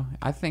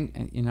 I think,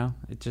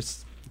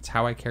 it's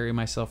how I carry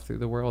myself through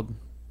the world.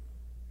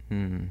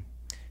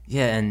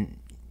 Yeah. And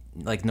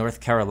like North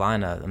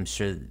Carolina, I'm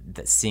sure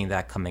that seeing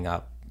that coming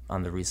up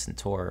on the recent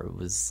tour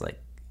was like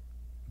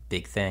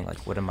big thing.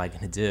 Like, what am I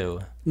going to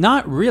do?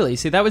 Not really.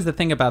 See, that was the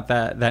thing about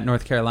that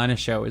North Carolina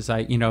show is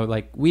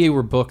we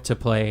were booked to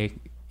play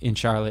in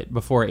Charlotte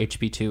before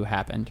HB2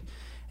 happened.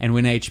 And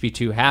when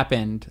HB2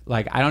 happened,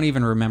 I don't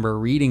even remember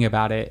reading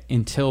about it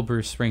until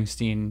Bruce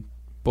Springsteen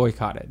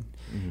boycotted.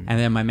 Mm-hmm. And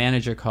then my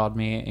manager called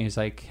me and he was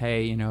like,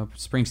 hey,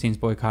 Springsteen's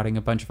boycotting.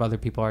 A bunch of other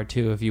people are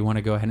too. If you want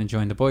to go ahead and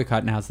join the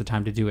boycott, now's the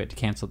time to do it, to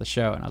cancel the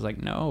show. And I was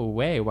like, no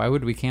way. Why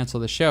would we cancel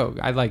the show?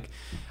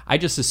 I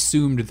just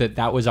assumed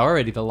that was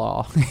already the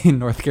law in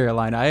North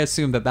Carolina. I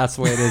assumed that that's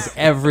the way it is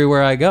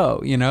everywhere I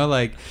go,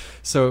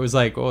 so it was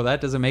like, oh, that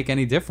doesn't make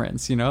any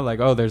difference,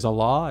 oh, there's a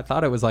law. I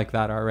thought it was like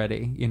that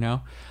already,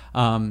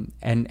 and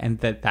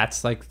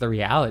that's like the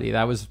reality.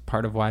 That was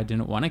part of why I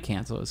didn't want to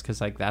cancel, is because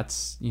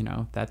that's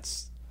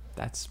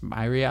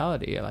my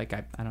reality. I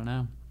don't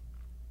know.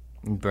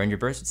 Burn your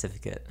birth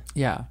certificate.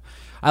 Yeah.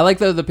 I like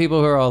the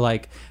people who are all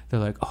like, they're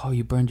like, oh,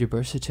 you burned your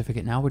birth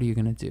certificate. Now what are you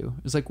going to do?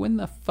 It's like, when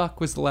the fuck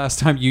was the last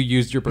time you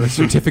used your birth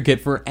certificate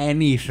for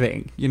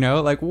anything?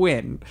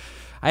 When?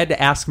 I had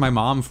to ask my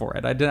mom for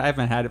it. I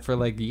haven't had it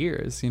for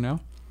years,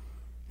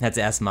 Had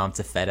to ask mom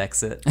to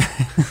FedEx it.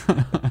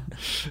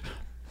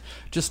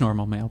 Just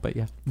normal mail, but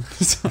yeah.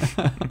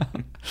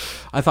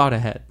 I thought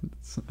ahead.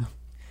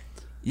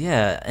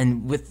 Yeah,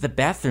 and with the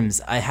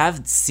bathrooms, I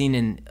have seen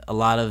in a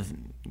lot of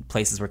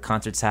places where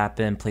concerts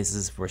happen,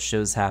 places where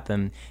shows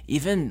happen,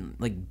 even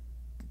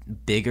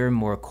bigger,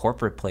 more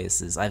corporate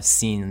places, I've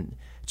seen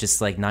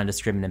just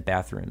non-discriminant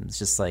bathrooms,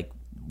 just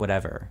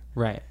whatever.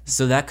 Right.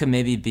 So that could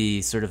maybe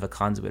be sort of a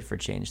conduit for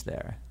change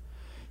there.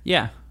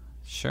 Yeah,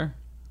 sure.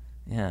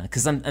 Yeah,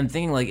 because I'm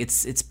thinking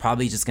it's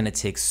probably just going to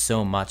take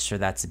so much for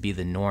that to be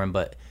the norm,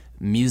 but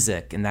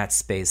music in that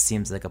space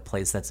seems like a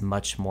place that's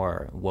much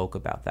more woke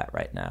about that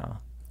right now.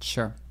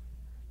 Sure.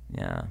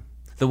 Yeah.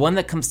 The one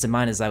that comes to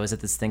mind is I was at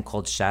this thing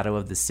called Shadow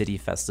of the City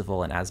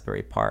Festival in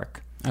Asbury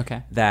Park.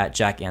 Okay. That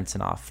Jack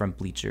Antonoff from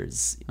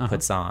Bleachers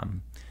puts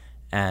on,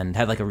 and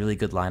had a really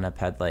good lineup.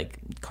 Had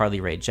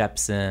Carly Rae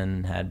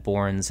Jepsen, had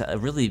Borns.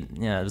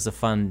 It was a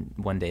fun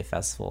one-day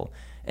festival.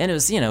 And it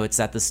was, it's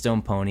at the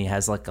Stone Pony,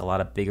 has a lot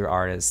of bigger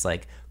artists,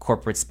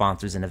 corporate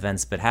sponsors and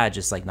events, but had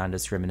just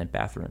non-discriminant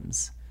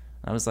bathrooms.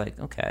 I was like,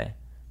 okay.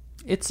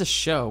 It's a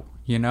show,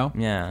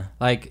 Yeah.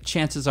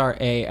 Chances are,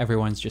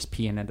 everyone's just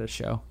peeing at a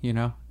show,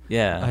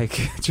 Yeah.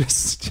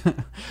 Just,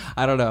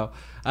 I don't know.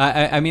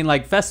 I mean,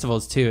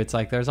 festivals too. It's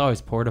there's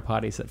always porta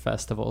potties at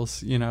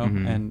festivals,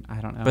 and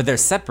I don't know. But they're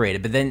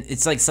separated. But then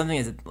it's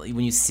something that when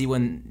you see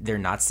when they're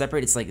not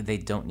separated, it's they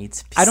don't need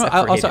to be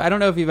separated. I don't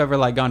know if you've ever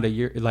gone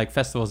to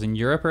festivals in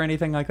Europe or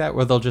anything like that,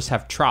 where they'll just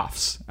have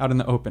troughs out in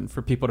the open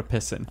for people to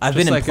piss in. I've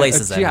been in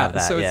places that have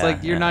that. So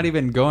it's you're not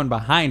even going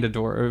behind a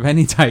door of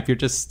any type. You're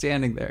just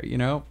standing there,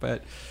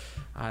 But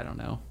I don't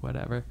know,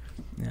 whatever.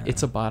 Yeah.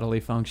 It's a bodily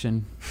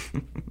function.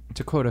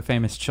 To quote a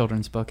famous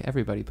children's book,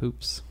 everybody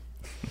poops.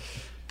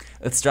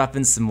 Let's drop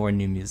in some more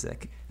new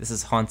music. This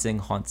is Haunting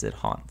Haunted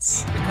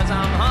Haunts. Because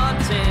I'm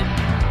haunted,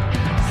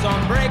 so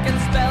I'm breaking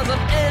spells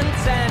of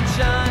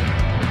intention.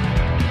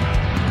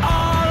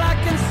 All I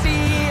can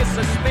see is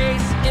a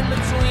space in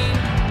between,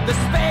 the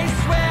space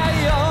where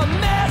you're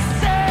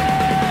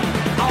missing.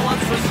 I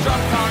once was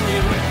drunk on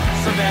you,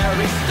 so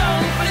very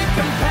stonefully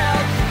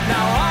compelled.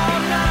 Now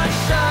I'm not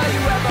sure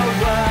you ever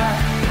were.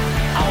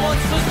 I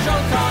once was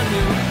drunk on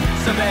you,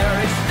 so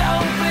very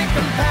stonefully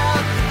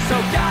compelled. So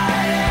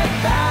guided,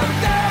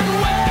 bound and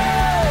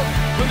well.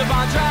 When the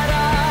bond dried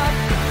up,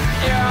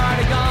 you're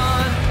already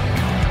gone.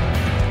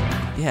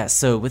 Yeah,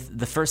 so with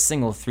the first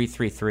single,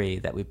 333,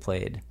 that we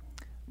played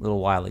a little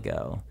while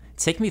ago,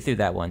 take me through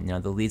that one. You know,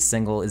 the lead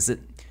single, is it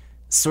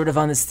sort of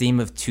on this theme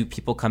of two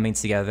people coming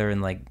together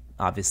and, like,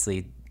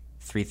 obviously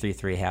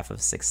 333, half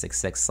of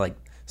 666, like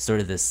sort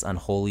of this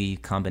unholy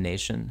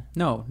combination?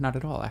 No, not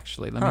at all,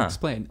 actually. Let me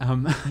explain.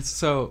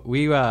 So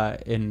we,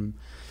 in,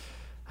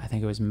 I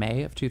think it was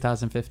May of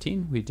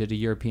 2015, we did a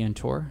European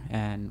tour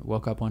and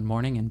woke up one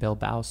morning in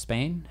Bilbao,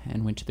 Spain,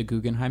 and went to the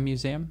Guggenheim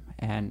Museum.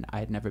 And I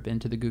had never been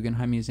to the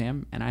Guggenheim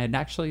Museum, and I had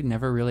actually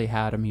never really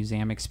had a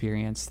museum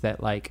experience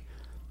that, like,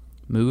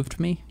 moved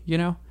me, you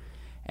know?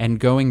 And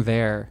going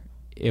there,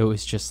 it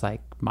was just,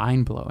 like,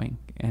 mind-blowing.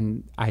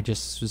 And I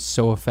just was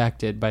so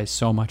affected by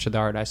so much of the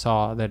art I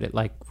saw that it,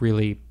 like,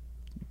 really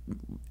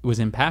was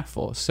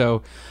impactful.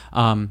 So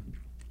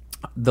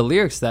the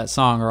lyrics of that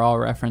song are all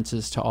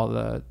references to all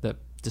the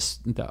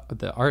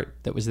art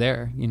that was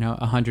there. You know,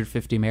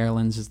 150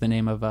 Marylands is the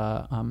name of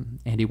a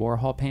Andy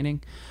Warhol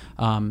painting.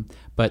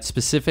 But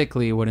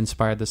specifically what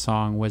inspired the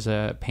song was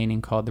a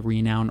painting called The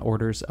Renowned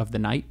Orders of the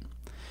Night.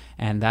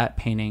 And that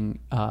painting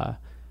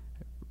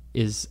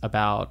is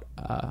about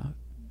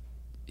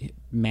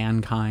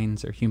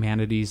mankind's or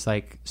humanity's,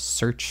 like,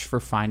 search for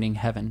finding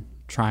heaven,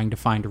 trying to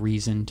find a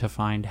reason to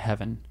find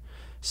heaven.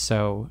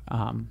 So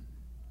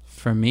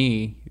for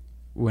me,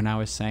 when I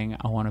was saying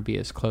I want to be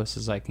as close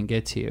as I can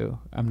get to you,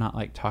 I'm not,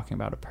 like, talking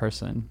about a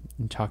person.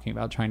 I'm talking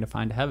about trying to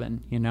find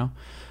heaven, you know,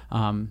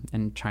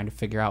 and trying to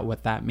figure out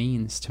what that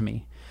means to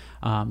me.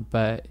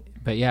 But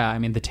yeah, I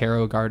mean, the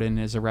Tarot Garden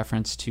is a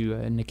reference to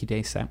Niki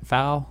de Saint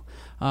Phalle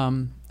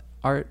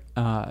art.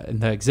 And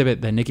the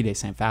Niki de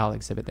Saint Phalle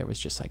exhibit there was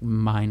just, like,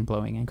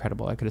 mind-blowing,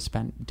 incredible. I could have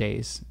spent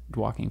days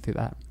walking through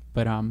that.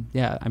 But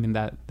yeah, I mean,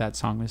 that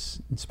song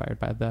was inspired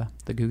by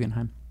the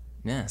Guggenheim.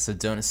 Yeah, so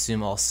don't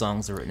assume all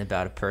songs are written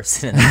about a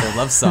person and that they're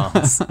love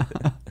songs.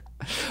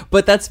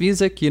 But that's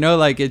music, you know,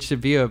 like, it should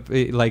be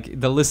like,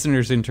 the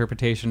listener's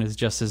interpretation is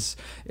just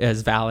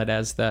as valid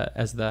as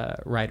the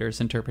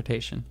writer's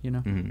interpretation, you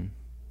know? Mm-hmm.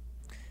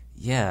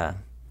 Yeah.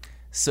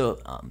 So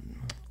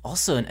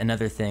also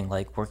another thing,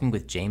 like, working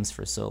with James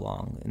for so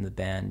long in the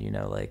band, you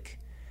know, like,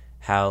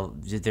 how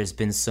there's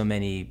been so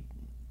many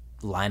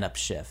lineup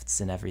shifts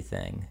and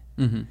everything.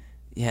 Mm-hmm.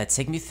 Yeah,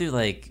 take me through,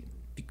 like,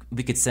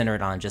 we could center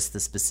it on just the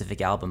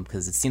specific album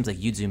because it seems like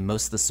you do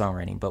most of the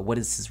songwriting, but what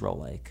is his role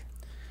like?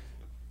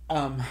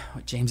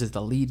 James is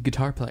the lead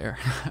guitar player.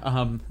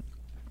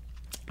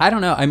 I don't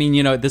know. I mean,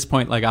 you know, at this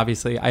point, like,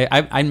 obviously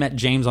I met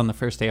James on the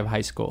first day of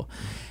high school,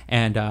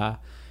 and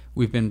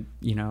we've been,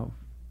 you know,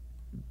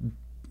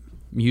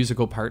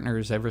 musical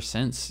partners ever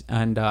since.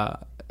 And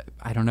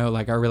I don't know,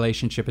 like, our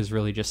relationship is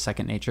really just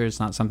second nature. It's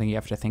not something you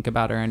have to think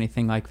about or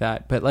anything like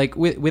that. But, like,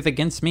 with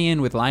Against Me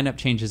and with lineup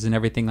changes and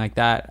everything like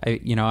that,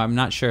 I'm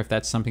not sure if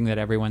that's something that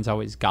everyone's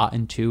always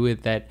gotten to.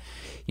 With that,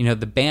 you know,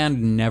 the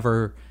band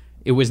never,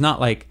 it was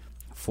not like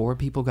 4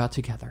 people got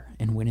together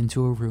and went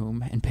into a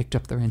room and picked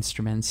up their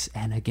instruments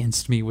and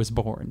Against Me was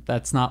born.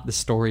 That's not the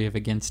story of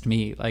Against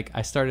Me. Like,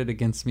 I started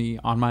Against Me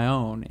on my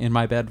own in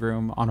my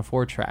bedroom on a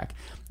 4-track.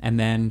 And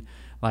then,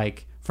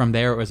 like, from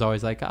there it was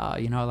always like,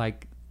 you know,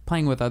 like,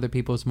 playing with other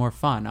people is more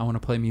fun. I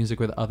want to play music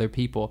with other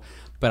people.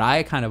 But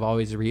I kind of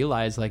always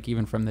realized, like,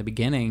 even from the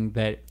beginning,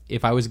 that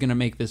if I was going to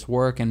make this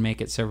work and make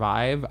it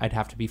survive, I'd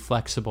have to be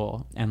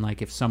flexible. And,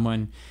 like, if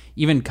someone,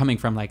 even coming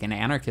from, like, an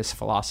anarchist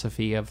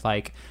philosophy of,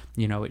 like,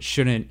 you know,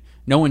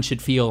 no one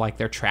should feel like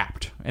they're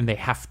trapped and they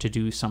have to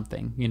do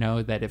something, you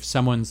know, that if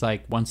someone's,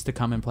 like, wants to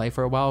come and play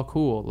for a while,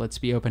 cool, let's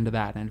be open to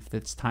that. And if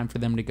it's time for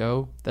them to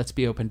go, let's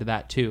be open to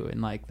that too.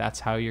 And, like, that's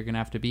how you're going to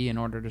have to be in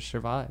order to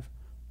survive.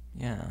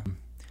 Yeah.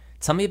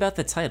 Tell me about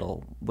the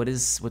title. What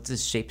does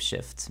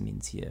Shapeshift mean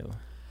to you?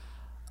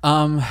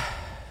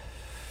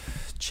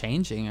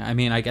 Changing. I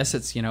mean, I guess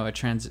it's, you know,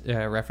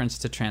 a reference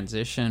to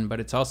transition, but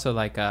it's also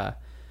like I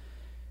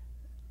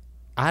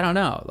don't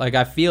know. Like,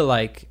 I feel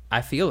like a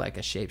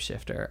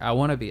shapeshifter. I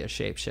want to be a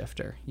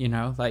shapeshifter, you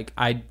know? Like,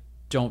 I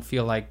don't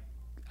feel like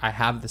I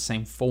have the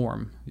same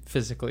form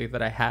physically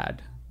that I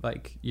had,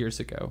 like,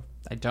 years ago.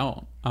 I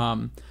don't.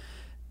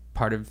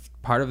 Part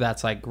of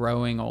that's, like,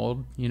 growing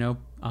old, you know?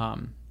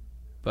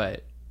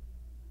 But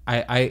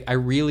I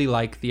really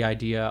like the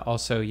idea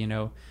also, you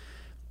know,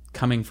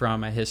 coming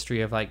from a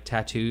history of, like,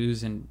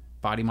 tattoos and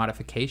body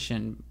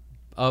modification,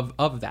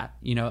 of that,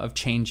 you know, of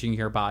changing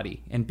your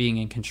body and being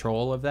in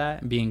control of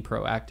that and being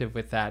proactive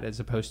with that, as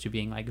opposed to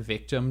being like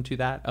victim to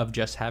that, of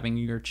just having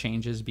your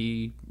changes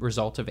be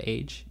result of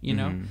age, you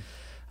know?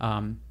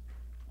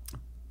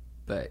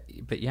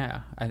 But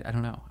yeah, I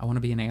don't know. I want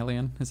to be an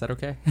alien. Is that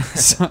okay?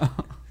 So.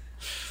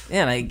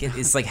 Yeah, and I get,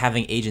 it's like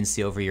having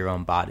agency over your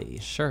own body.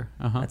 Sure.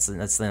 That's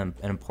an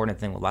important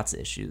thing with lots of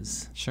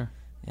issues. Sure.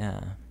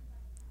 Yeah.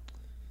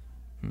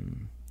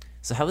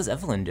 So how is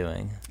Evelyn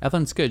doing?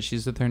 Evelyn's good.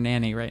 She's with her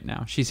nanny right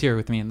now. She's here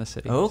with me in the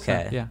city. Oh,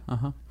 okay. So,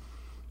 yeah.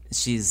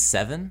 She's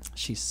 7?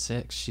 She's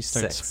 6. She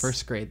starts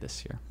first grade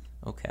this year.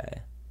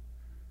 Okay.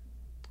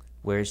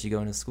 Where is she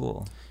going to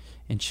school?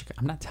 In Chicago.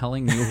 I'm not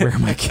telling you where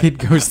my kid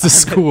goes to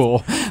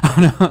school.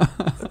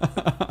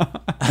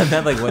 I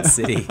meant like what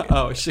city?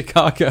 Oh,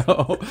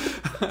 Chicago.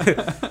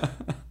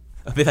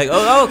 I'd be like,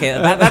 oh, okay,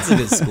 that's a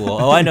good school.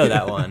 Oh, I know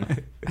that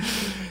one.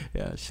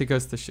 Yeah, she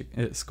goes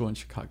to school in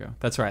Chicago.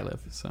 That's where I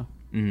live. So.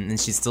 And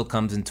she still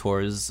comes and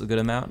tours a good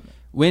amount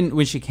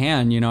when she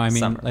can. You know, I mean,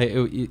 Summer.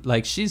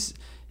 like she's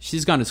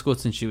gone to school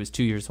since she was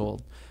 2 years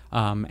old.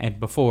 And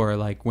before,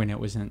 like when it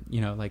wasn't,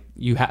 you know, like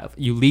you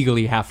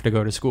legally have to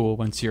go to school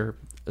once you're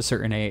a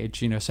certain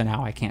age, you know. So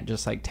now I can't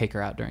just like take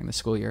her out during the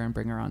school year and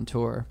bring her on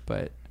tour,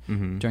 but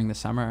during the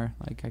summer,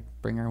 like I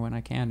bring her when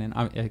I can. And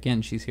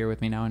again, she's here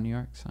with me now in New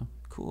York. So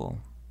cool.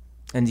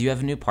 And do you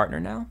have a new partner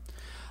now?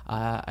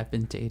 I've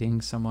been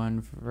dating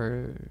someone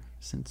for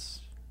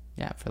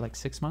like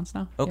 6 months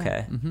now.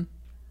 Okay.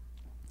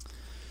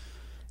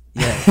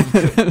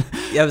 Yeah.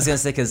 Yeah, I was gonna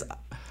say, because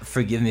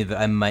forgive me, but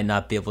I might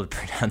not be able to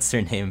pronounce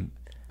her name.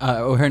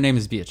 Her name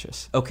is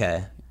Beatrice.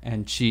 Okay.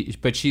 And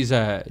she's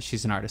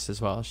an artist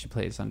as well. She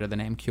plays under the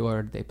name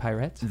Cure de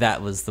Pirate.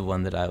 That was the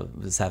one that I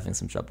was having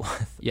some trouble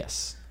with.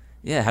 Yes.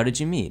 Yeah. How did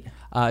you meet?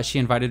 She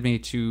invited me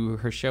to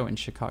her show in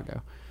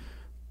Chicago.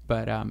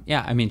 But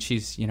yeah, I mean,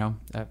 she's, you know,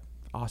 an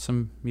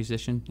awesome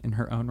musician in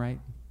her own right,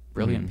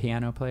 brilliant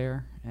piano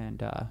player,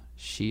 and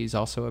she's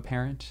also a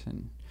parent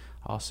and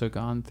also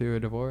gone through a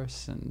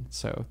divorce, and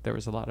so there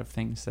was a lot of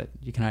things that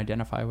you can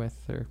identify with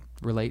or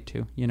relate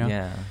to, you know.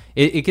 Yeah.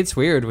 It gets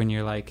weird when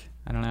you're like,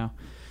 I don't know,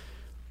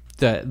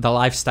 the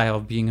lifestyle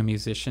of being a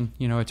musician,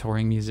 you know, a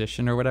touring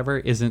musician or whatever,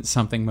 isn't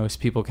something most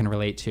people can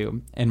relate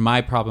to. And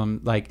my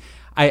problem, like,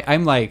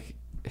 I'm like,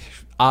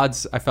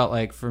 odds, I felt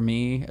like for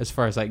me, as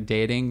far as like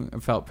dating,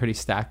 it felt pretty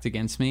stacked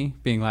against me,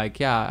 being like,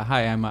 yeah,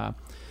 hi, I'm a,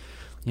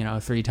 you know,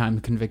 3-time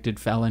convicted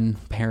felon,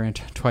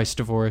 parent, twice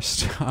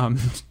divorced,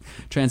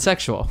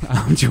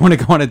 transsexual. Do you want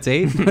to go on a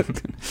date?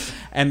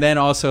 And then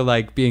also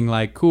like being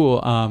like,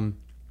 cool,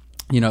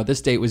 you know,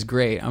 this date was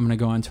great. I'm going to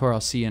go on tour.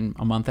 I'll see you in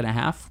a month and a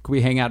half. Can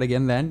we hang out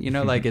again then? You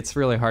know, like it's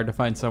really hard to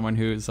find someone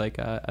who's like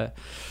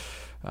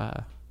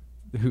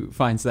who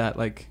finds that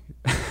like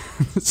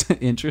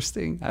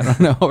interesting. I don't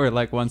know, or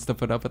like wants to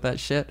put up with that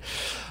shit.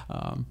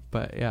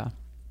 But yeah.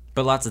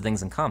 But lots of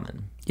things in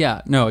common.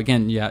 Yeah. No,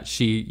 again, yeah,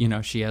 she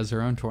has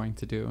her own touring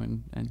to do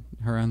and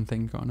her own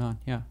thing going on.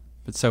 Yeah.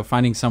 But so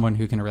finding someone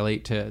who can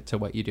relate to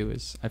what you do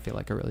is, I feel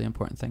like, a really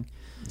important thing.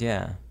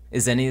 Yeah.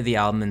 Is any of the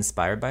album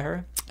inspired by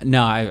her?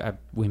 No,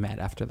 we met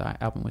after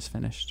the album was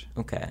finished.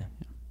 Okay.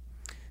 Yeah.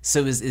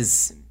 So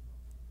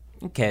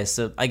okay,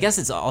 so I guess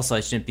it's also,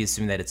 I shouldn't be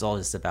assuming that it's all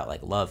just about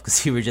like love,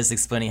 because you were just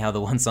explaining how the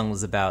one song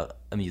was about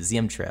a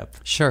museum trip.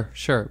 Sure.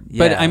 Yeah.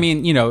 But I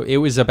mean, you know, it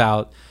was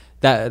about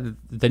that.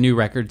 The new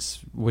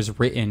records was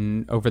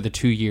written over the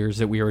 2 years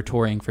that we were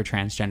touring for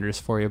Transgender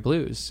Dysphoria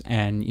Blues.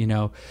 And, you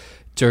know,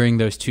 during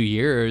those 2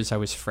 years, I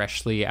was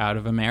freshly out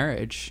of a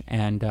marriage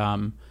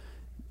and,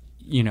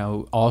 you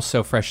know,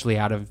 also freshly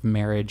out of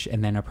marriage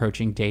and then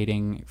approaching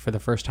dating for the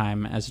first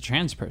time as a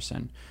trans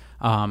person.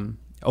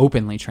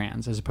 Openly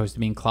trans as opposed to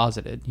being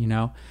closeted, you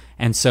know?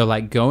 And so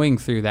like going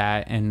through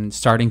that and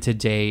starting to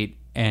date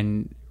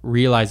and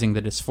realizing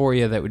the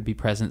dysphoria that would be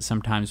present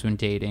sometimes when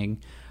dating,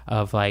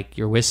 of like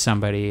you're with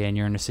somebody and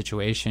you're in a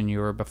situation you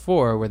were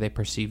before where they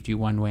perceived you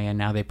one way and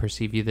now they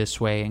perceive you this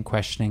way, and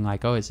questioning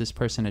like, oh, is this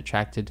person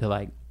attracted to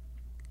like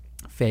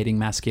fading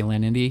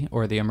masculinity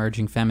or the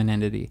emerging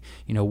femininity?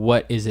 You know,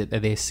 what is it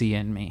that they see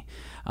in me?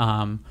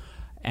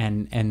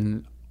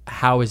 And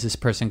how is this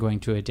person going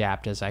to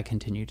adapt as I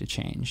continue to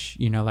change?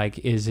 You know, like,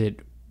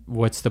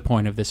 what's the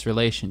point of this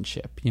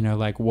relationship? You know,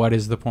 like, what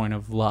is the point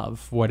of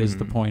love? What is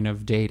the point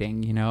of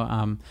dating? You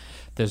know,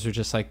 those are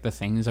just like the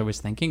things I was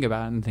thinking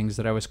about and things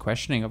that I was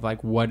questioning of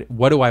like, what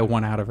do I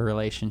want out of a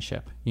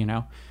relationship? You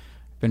know,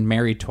 been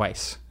married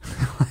twice.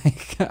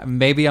 Like,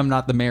 maybe I'm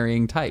not the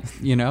marrying type,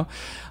 you know?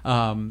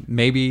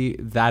 Maybe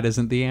that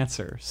isn't the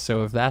answer.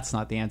 So if that's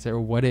not the answer,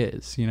 what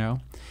is, you know?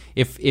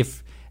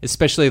 If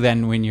especially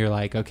then when you're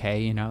like, okay,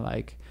 you know,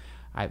 like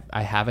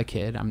I have a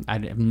kid. I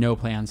have no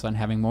plans on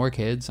having more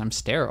kids. I'm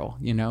sterile,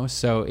 you know?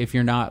 So if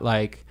you're not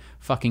like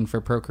fucking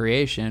for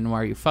procreation,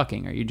 why are you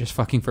fucking? Are you just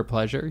fucking for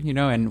pleasure, you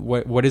know? And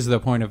what is the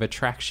point of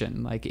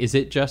attraction? Like,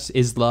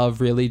 is love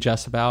really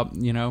just about,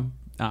 you know,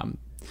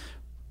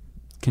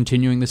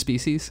 continuing the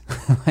species,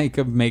 like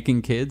of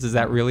making kids? Is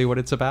that really what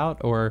it's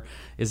about? Or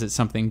is it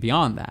something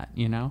beyond that,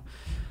 you know?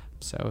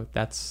 So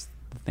that's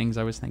the things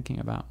I was thinking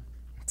about.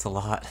 It's a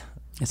lot.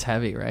 It's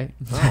heavy, right?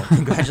 Oh,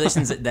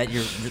 congratulations! That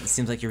it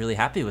seems like you're really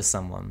happy with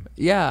someone.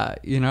 Yeah,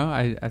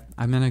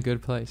 I'm in a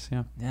good place.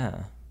 Yeah.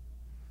 Yeah.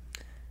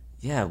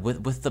 Yeah.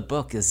 With the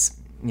book, is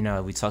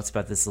we talked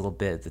about this a little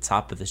bit at the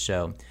top of the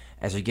show.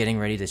 As you're getting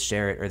ready to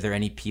share it, are there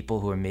any people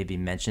who are maybe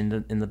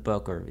mentioned in the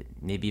book, or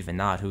maybe even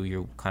not, who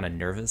you're kind of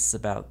nervous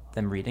about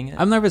them reading it?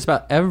 I'm nervous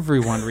about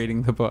everyone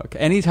reading the book.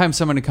 Anytime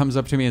someone comes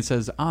up to me and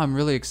says, "Oh, I'm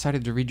really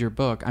excited to read your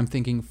book," I'm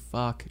thinking,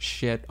 "Fuck,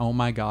 shit, oh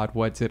my god,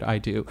 what did I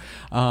do?"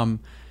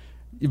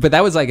 But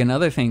that was like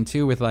another thing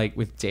too with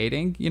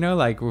dating,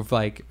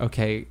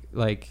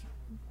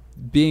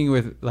 being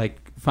with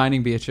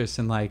finding Beatrice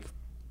and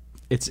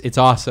it's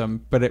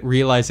awesome, but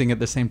realizing at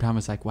the same time,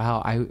 it's like,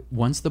 wow,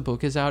 once the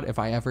book is out, if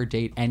I ever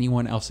date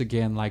anyone else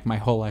again, my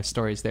whole life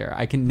story is there.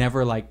 I can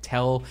never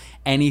tell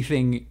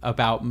anything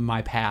about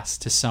my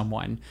past to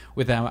someone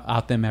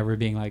without them ever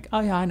being like,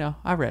 oh yeah, I know,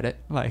 I read it.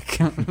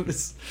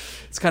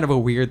 It's kind of a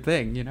weird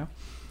thing,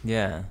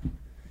 Yeah.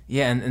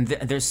 Yeah, and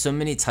there's so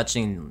many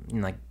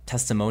touching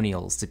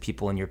testimonials to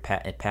people in your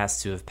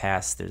past who have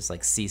passed. There's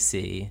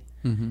CC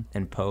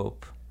and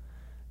Pope.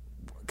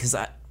 Because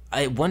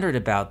I wondered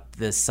about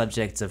the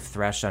subject of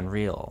Thrash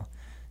Unreal.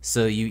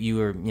 So you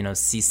were,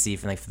 CC,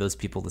 for those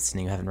people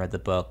listening who haven't read the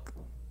book,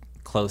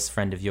 close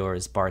friend of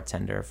yours,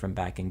 bartender from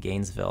back in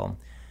Gainesville.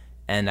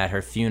 And at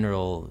her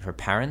funeral, her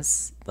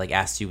parents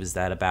asked you, was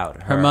that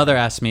about her? Her mother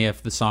asked me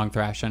if the song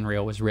Thrash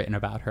Unreal was written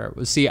about her.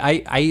 See,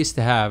 I used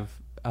to have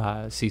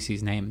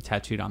CC's name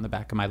tattooed on the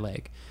back of my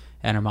leg.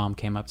 And her mom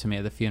came up to me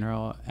at the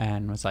funeral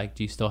and was like,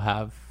 do you still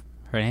have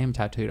her name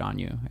tattooed on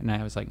you? And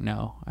I was like,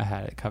 no, I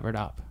had it covered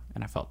up.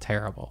 And I felt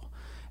terrible.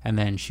 And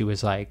then she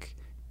was like,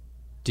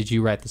 did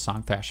you write the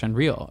song Thrash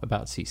Unreal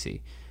about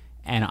CC?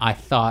 And I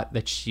thought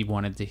that she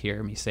wanted to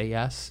hear me say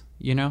yes,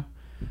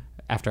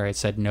 after I had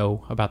said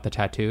no about the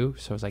tattoo.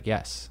 So I was like,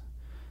 yes.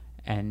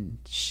 And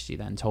she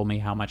then told me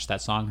how much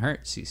that song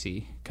hurt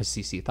CC, because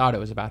CC thought it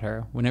was about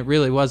her when it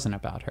really wasn't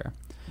about her.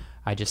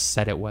 I just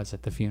said it was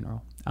at the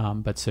funeral.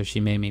 But so she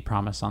made me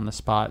promise on the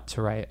spot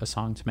to write a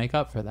song to make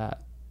up for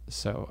that.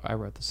 So I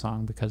wrote the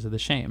song Because of the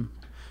Shame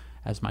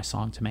as my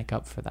song to make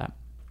up for that.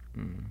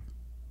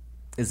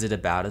 Is it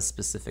about a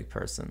specific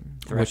person,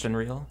 Thrash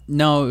Unreal?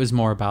 No, it was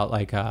more about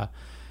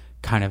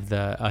kind of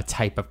a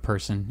type of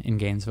person in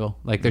Gainesville.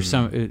 There's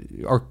some,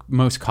 or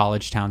most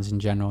college towns in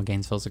general.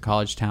 Gainesville's a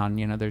college town.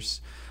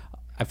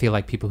 I feel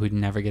like people who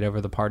never get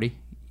over the party.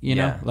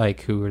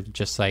 Who are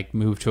just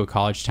move to a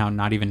college town,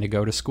 not even to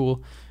go to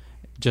school,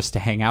 just to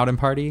hang out and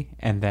party,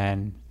 and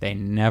then they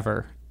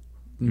never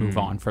move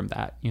on from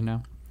that.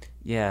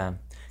 Yeah.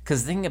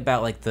 Because thinking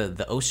about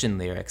the Ocean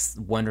lyrics,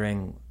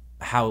 wondering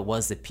how it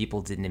was that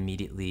people didn't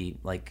immediately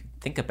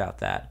think about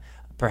that.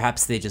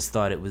 Perhaps they just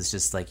thought it was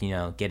just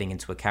getting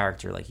into a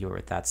character like you were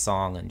with that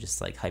song and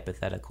just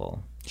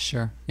hypothetical.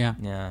 Sure. Yeah.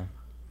 Yeah.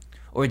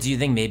 Or do you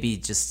think maybe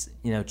just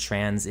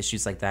trans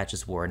issues like that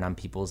just weren't on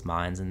people's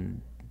minds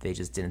and they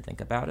just didn't think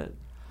about it?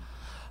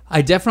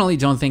 I definitely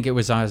don't think it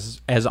was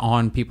as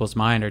on people's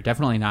mind, or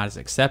definitely not as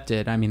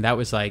accepted. I mean, that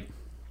was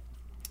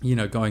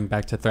going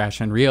back to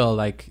Thrash Unreal,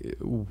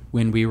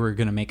 when we were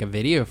going to make a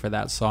video for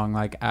that song,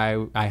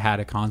 I had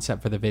a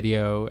concept for the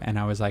video and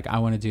I was like, I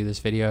want to do this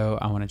video.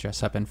 I want to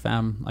dress up in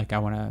femme. I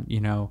want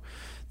to,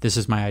 this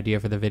is my idea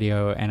for the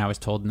video. And I was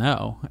told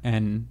no.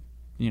 And,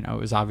 it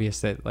was obvious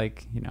that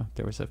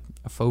there was a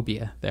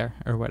phobia there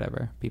or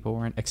whatever. People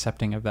weren't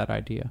accepting of that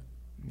idea.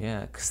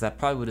 Yeah, because that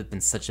probably would have been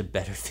such a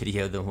better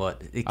video than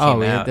what it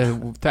came out.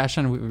 The Thrash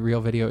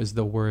Unreal video is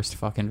the worst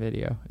fucking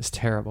video. It's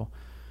terrible.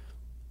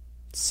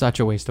 Such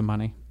a waste of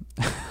money.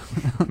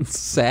 It's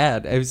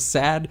sad. It was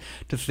sad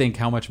to think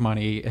how much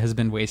money has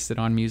been wasted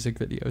on music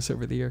videos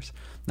over the years.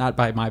 Not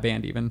by my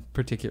band even,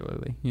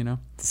 particularly, The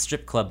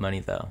strip club money,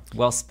 though.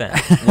 Well spent,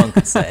 one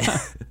could say.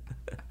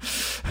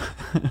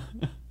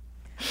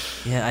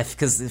 Yeah,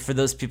 because for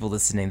those people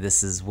listening,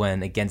 this is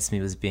when Against Me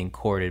was being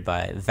courted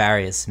by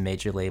various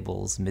major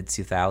labels,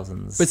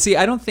 mid-2000s. But see,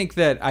 I don't think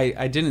that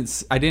I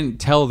didn't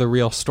tell the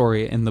real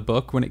story in the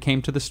book when it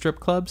came to the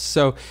strip clubs.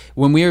 So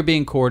when we were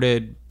being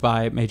courted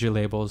by major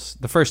labels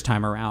the first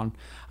time around,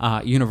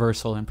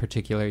 Universal in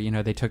particular,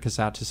 they took us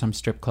out to some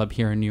strip club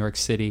here in New York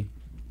City,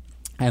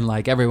 and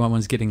everyone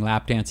was getting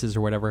lap dances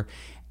or whatever.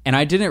 And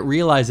I didn't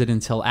realize it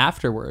until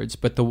afterwards,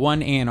 but the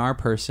one A&R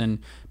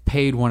person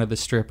paid one of the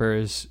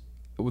strippers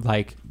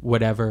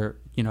whatever,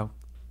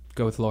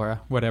 go with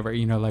Laura, whatever,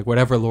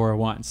 whatever Laura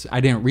wants.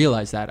 I didn't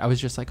realize that. I was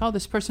just oh,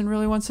 this person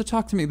really wants to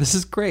talk to me. This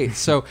is great.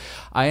 So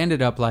I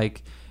ended up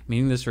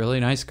meeting this really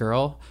nice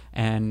girl,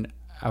 and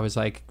I was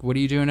like, what are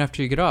you doing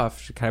after you get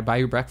off? Can I buy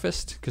you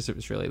breakfast? Because it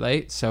was really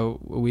late. So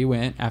we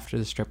went after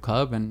the strip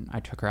club and I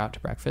took her out to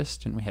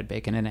breakfast and we had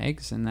bacon and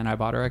eggs, and then I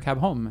bought her a cab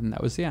home, and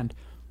that was the end.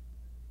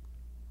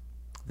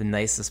 The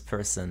nicest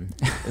person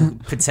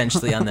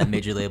potentially on that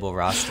major label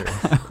roster.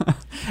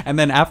 And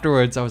then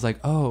afterwards I was like,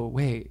 oh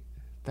wait,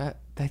 that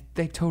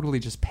they totally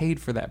just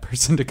paid for that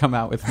person to come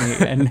out with me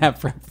and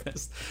have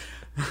breakfast.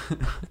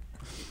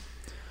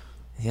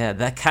 Yeah,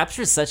 that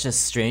captures such a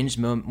strange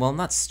moment. Well,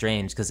 not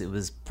strange because it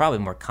was probably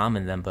more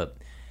common then, but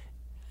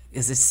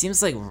Because it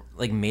seems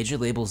like major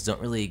labels don't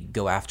really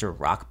go after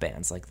rock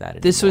bands like that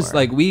anymore. This was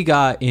like, we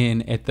got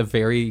in at the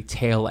very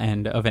tail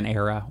end of an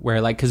era where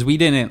like, because we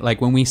didn't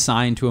like, when we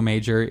signed to a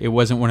major, it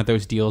wasn't one of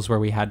those deals where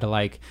we had to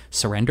like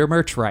surrender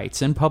merch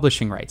rights and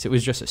publishing rights. It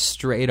was just a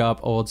straight up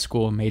old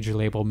school major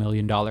label $1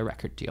 million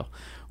record deal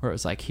where it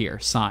was like, here,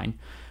 sign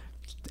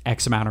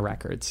X amount of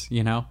records,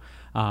 you know?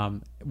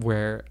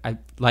 Where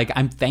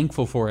I'm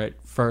thankful for it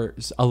for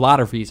a lot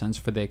of reasons,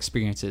 for the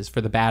experiences,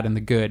 for the bad and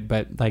the good,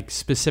 but like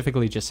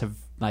specifically just have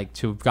like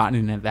to have gotten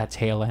in at that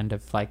tail end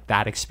of like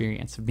that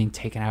experience of being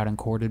taken out and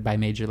courted by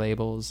major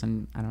labels,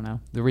 and I don't know,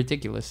 the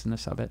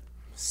ridiculousness of it.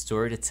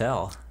 Story to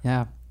tell.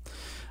 Yeah,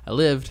 I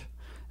lived.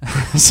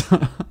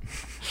 So.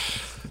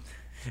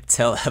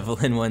 Tell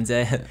Evelyn one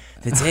day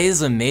the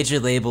days when major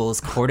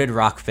labels courted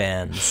rock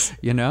bands.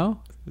 You know,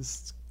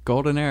 it's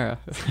golden era.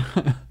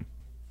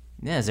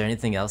 Yeah, is there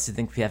anything else you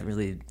think we haven't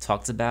really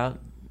talked about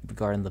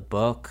regarding the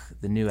book,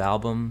 the new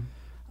album?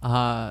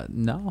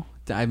 No.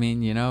 I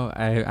mean, you know,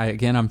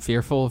 I'm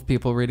fearful of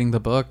people reading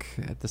the book.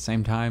 At the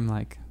same time,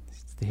 like,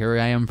 here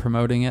I am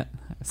promoting it.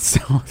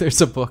 So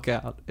there's a book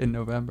out in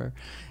November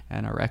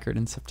and a record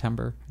in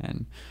September.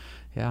 And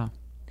yeah.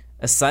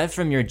 Aside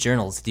from your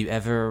journals, have you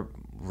ever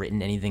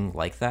written anything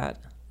like that?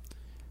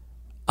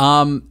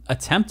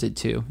 Attempted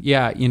to.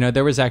 Yeah, you know,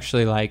 there was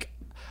actually like,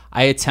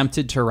 I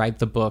attempted to write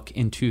the book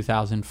in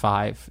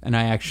 2005, and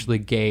I actually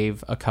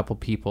gave a couple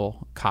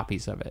people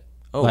copies of it.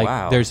 Oh, like,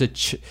 wow.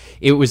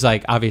 It was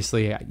like,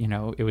 obviously, you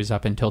know, it was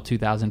up until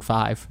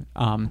 2005,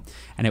 and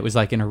it was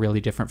like in a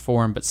really different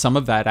form, but some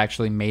of that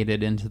actually made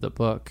it into the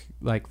book,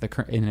 like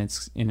in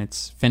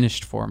its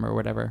finished form or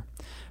whatever.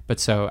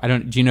 But so,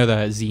 do you know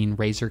the zine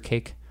Razor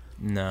Cake?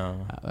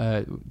 No.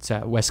 It's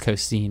a West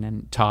Coast zine,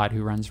 and Todd,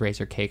 who runs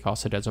Razor Cake,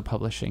 also does a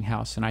publishing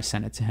house, and I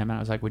sent it to him, and I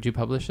was like, would you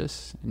publish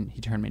this? And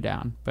he turned me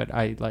down, but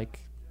I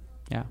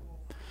yeah.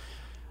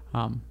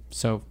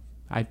 So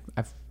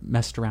I've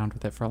messed around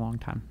with it for a long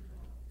time.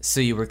 So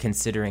you were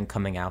considering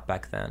coming out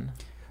back then?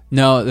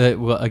 No,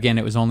 well, again,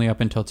 it was only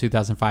up until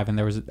 2005, and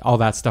there was all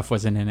that stuff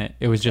wasn't in it.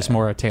 It was just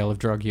more a tale of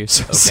drug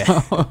use.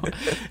 Okay. So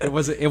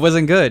it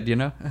wasn't good, you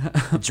know?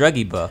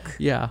 Druggy book.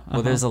 Yeah.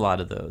 Well, there's a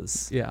lot of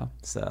those. Yeah.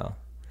 So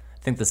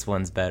I think this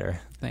one's better.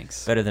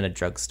 Thanks. Better than A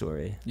Drug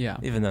Story. Yeah.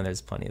 Even though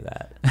there's plenty of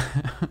that.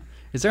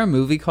 Is there a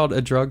movie called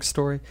A Drug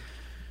Story?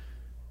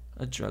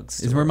 A Drug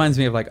Story. It reminds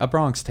me of like A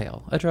Bronx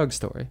Tale, A Drug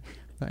Story.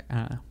 Like, I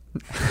don't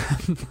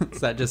know.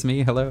 Is that just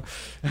me? Hello?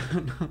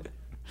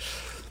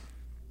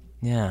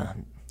 Yeah.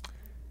 I'm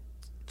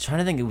trying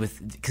to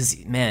think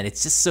because, man,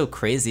 it's just so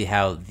crazy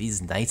how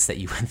these nights that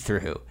you went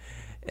through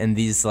and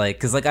these, like,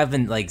 because, like, I've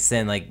been, like,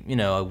 saying, like, you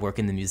know, I work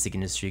in the music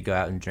industry, go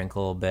out and drink a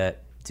little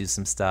bit, do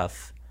some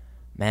stuff.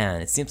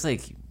 Man, it seems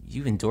like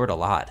you endured a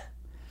lot.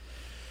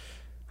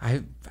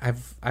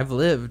 I've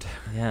lived.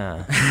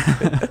 Yeah.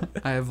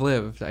 I have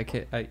lived.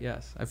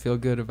 Yes, I feel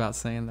good about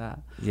saying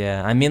that.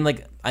 Yeah, I mean,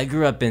 like, I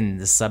grew up in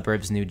the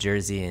suburbs, New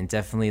Jersey, and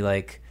definitely,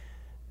 like,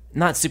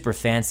 not super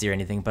fancy or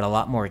anything, but a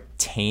lot more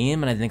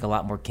tame, and I think a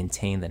lot more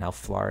contained than how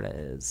Florida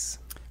is.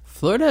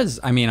 Florida's,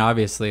 I mean,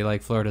 obviously,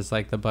 like, Florida's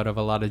like the butt of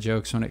a lot of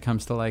jokes when it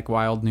comes to like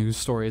wild news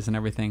stories and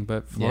everything,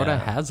 but Florida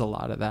has a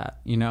lot of that,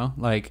 you know?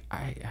 Like,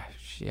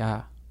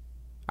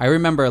 I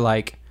remember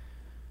like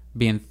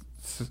being,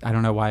 I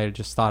don't know why I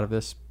just thought of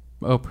this.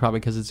 Oh, probably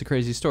because it's a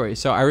crazy story.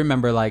 So I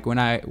remember like when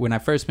I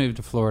first moved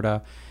to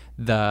Florida,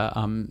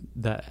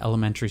 the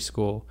elementary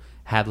school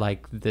had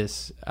like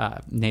this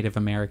Native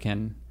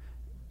American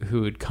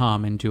who would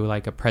come and do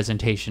like a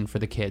presentation for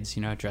the kids,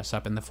 you know, dress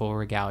up in the full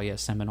regalia,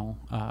 Seminole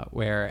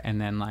wear, and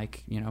then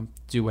like, you know,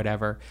 do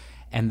whatever.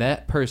 And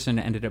that person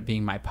ended up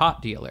being my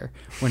pot dealer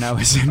when I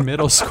was in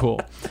middle school.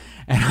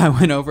 And I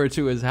went over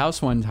to his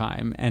house one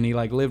time, and he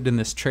like lived in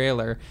this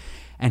trailer,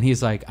 and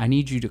he's like, I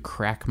need you to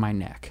crack my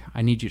neck.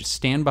 I need you to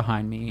stand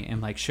behind me, and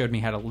like showed me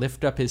how to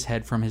lift up his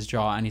head from his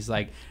jaw. And he's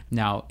like,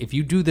 now, if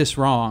you do this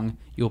wrong,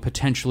 you'll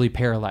potentially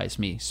paralyze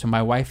me. So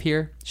my wife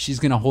here, she's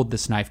going to hold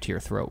this knife to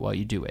your throat while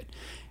you do it.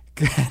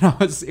 And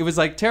it was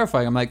like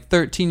terrifying. I'm like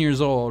 13 years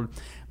old,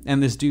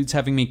 and this dude's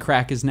having me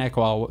crack his neck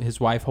while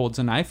his wife holds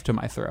a knife to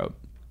my throat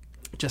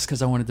just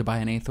because I wanted to buy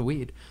an eighth of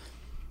weed.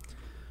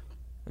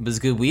 It was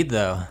good weed,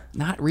 though.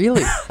 Not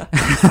really.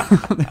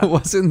 That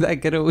wasn't that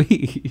good a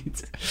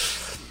weed.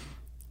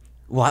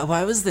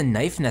 Why was the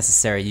knife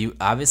necessary? You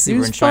obviously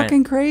weren't trying. He was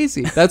fucking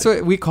crazy. That's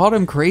what we called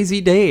him,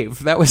 Crazy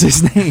Dave. That was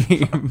his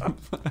name.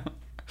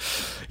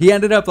 He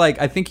ended up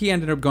I think he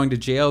ended up going to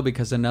jail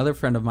because another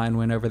friend of mine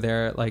went over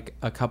there like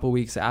a couple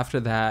weeks after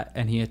that,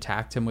 and he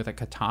attacked him with a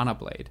katana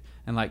blade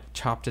and like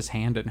chopped his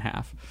hand in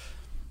half.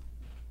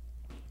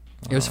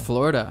 It was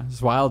Florida. It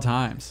was wild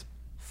times.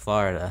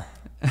 Florida.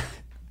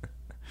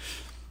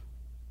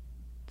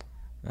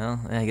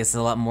 Well, I guess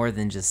a lot more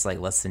than just like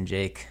Less Than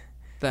Jake.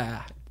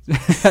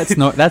 That's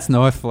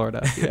North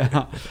Florida.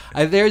 Yeah.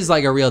 There's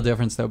like a real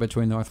difference though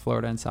between North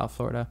Florida and South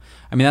Florida.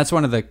 I mean, that's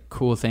one of the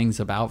cool things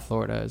about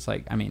Florida is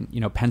like, I mean,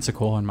 you know,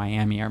 Pensacola and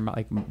Miami are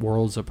like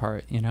worlds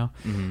apart, you know.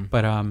 Mm-hmm.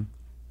 But I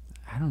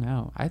don't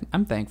know.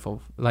 I'm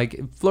thankful. Like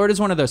Florida's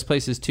one of those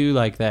places too,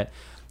 like that.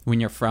 when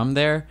you're from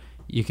there,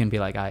 you can be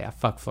like, oh yeah,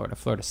 fuck Florida.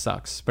 Florida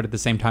sucks. But at the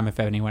same time, if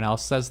anyone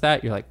else says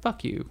that, you're like,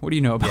 fuck you. What do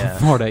you know about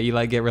Florida? You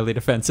like get really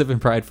defensive and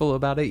prideful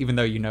about it, even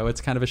though you know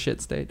it's kind of a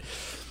shit state.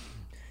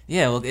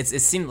 Yeah, well, it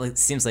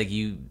seems like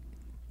you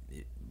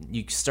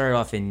started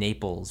off in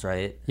Naples,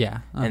 right?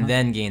 Yeah. And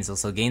then Gainesville.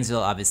 So Gainesville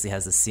obviously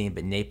has a scene,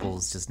 but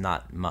Naples just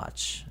not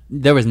much.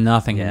 There was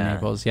nothing in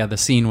Naples. Yeah, the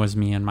scene was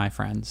me and my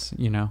friends,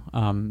 you know.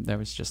 There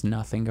was just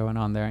nothing going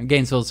on there. And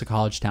Gainesville's a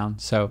college town,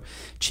 so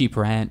cheap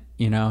rent,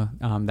 you know.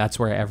 That's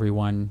where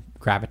everyone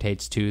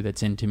gravitates to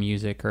that's into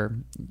music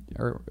or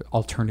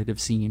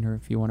alternative scene, or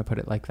if you want to put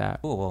it like that.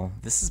 Cool. Well,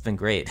 this has been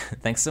great.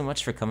 Thanks so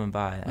much for coming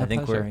by. I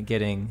think we're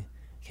getting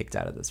kicked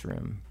out of this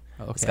room.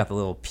 Okay. It's got the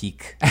little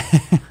peek.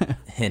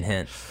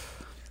 hint.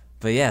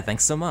 But yeah,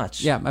 thanks so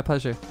much. Yeah, my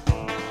pleasure.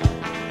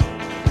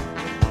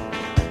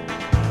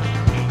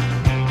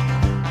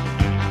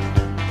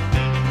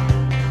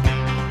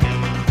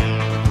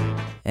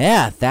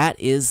 Yeah, that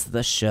is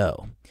the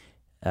show.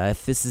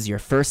 If this is your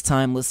first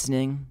time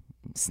listening,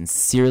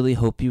 sincerely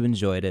hope you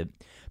enjoyed it.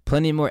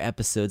 Plenty more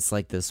episodes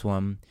like this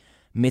one.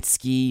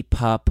 Mitski,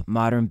 Pup,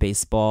 Modern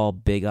Baseball,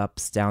 Big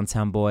Ups,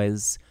 Downtown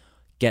Boys.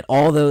 Get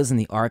all those in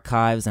the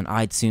archives on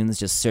iTunes.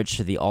 Just search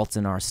for the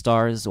Alton Our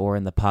Stars or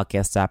in the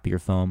podcast app of your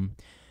phone.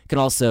 You can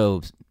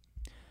also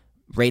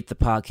rate the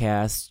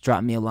podcast,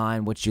 drop me a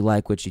line, what you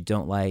like, what you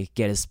don't like.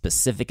 Get as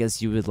specific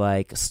as you would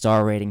like. A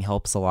star rating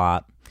helps a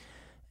lot.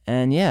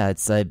 And yeah,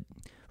 I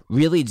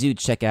really do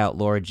check out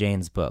Laura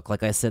Jane's book.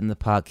 Like I said in the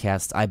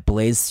podcast, I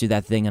blazed through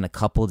that thing in a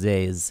couple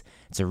days.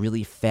 It's a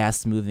really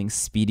fast-moving,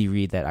 speedy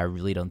read that I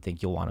really don't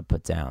think you'll want to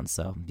put down.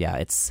 So yeah,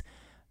 it's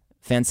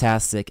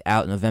fantastic.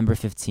 Out November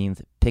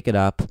 15th. Pick it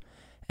up.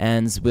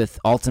 And with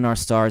Alton Our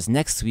Stars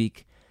next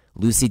week,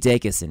 Lucy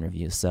Dacus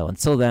interview. So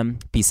until then,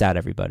 peace out,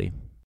 everybody.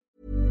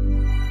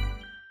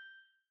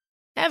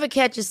 Ever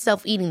catch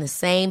yourself eating the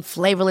same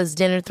flavorless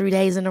dinner 3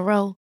 days in a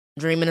row?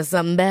 Dreaming of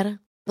something better?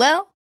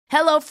 Well,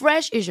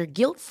 HelloFresh is your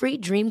guilt-free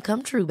dream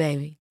come true,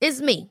 baby.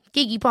 It's me,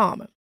 Keke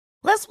Palmer.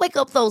 Let's wake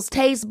up those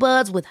taste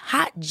buds with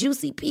hot,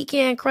 juicy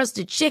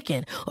pecan-crusted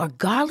chicken or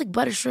garlic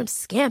butter shrimp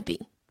scampi.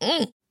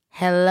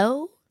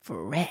 Hello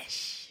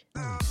Fresh.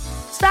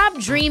 Stop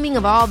dreaming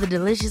of all the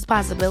delicious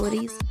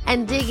possibilities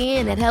and dig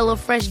in at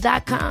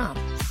HelloFresh.com.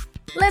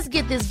 Let's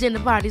get this dinner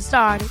party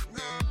started.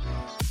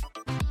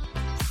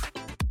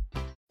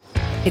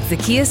 It's the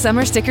Kia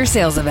Summer Sticker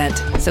Sales Event,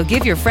 so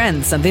give your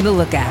friends something to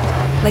look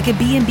at, like a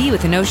B&B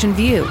with an ocean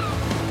view,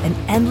 an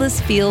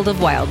endless field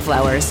of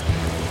wildflowers,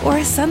 or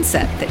a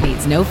sunset that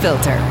needs no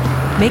filter.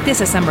 Make this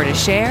a summer to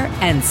share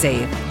and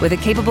save with a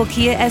capable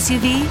Kia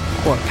SUV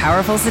or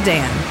powerful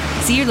sedan.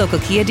 See your local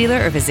Kia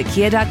dealer or visit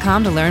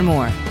kia.com to learn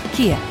more.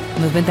 Kia,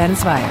 movement that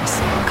inspires.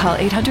 Call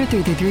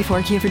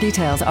 800-3334-KIA for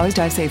details. Always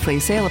drive safely.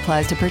 Sale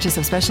applies to purchase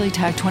of specially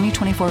tagged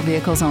 2024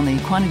 vehicles only.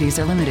 Quantities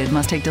are limited.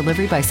 Must take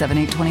delivery by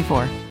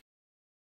 7/8/24.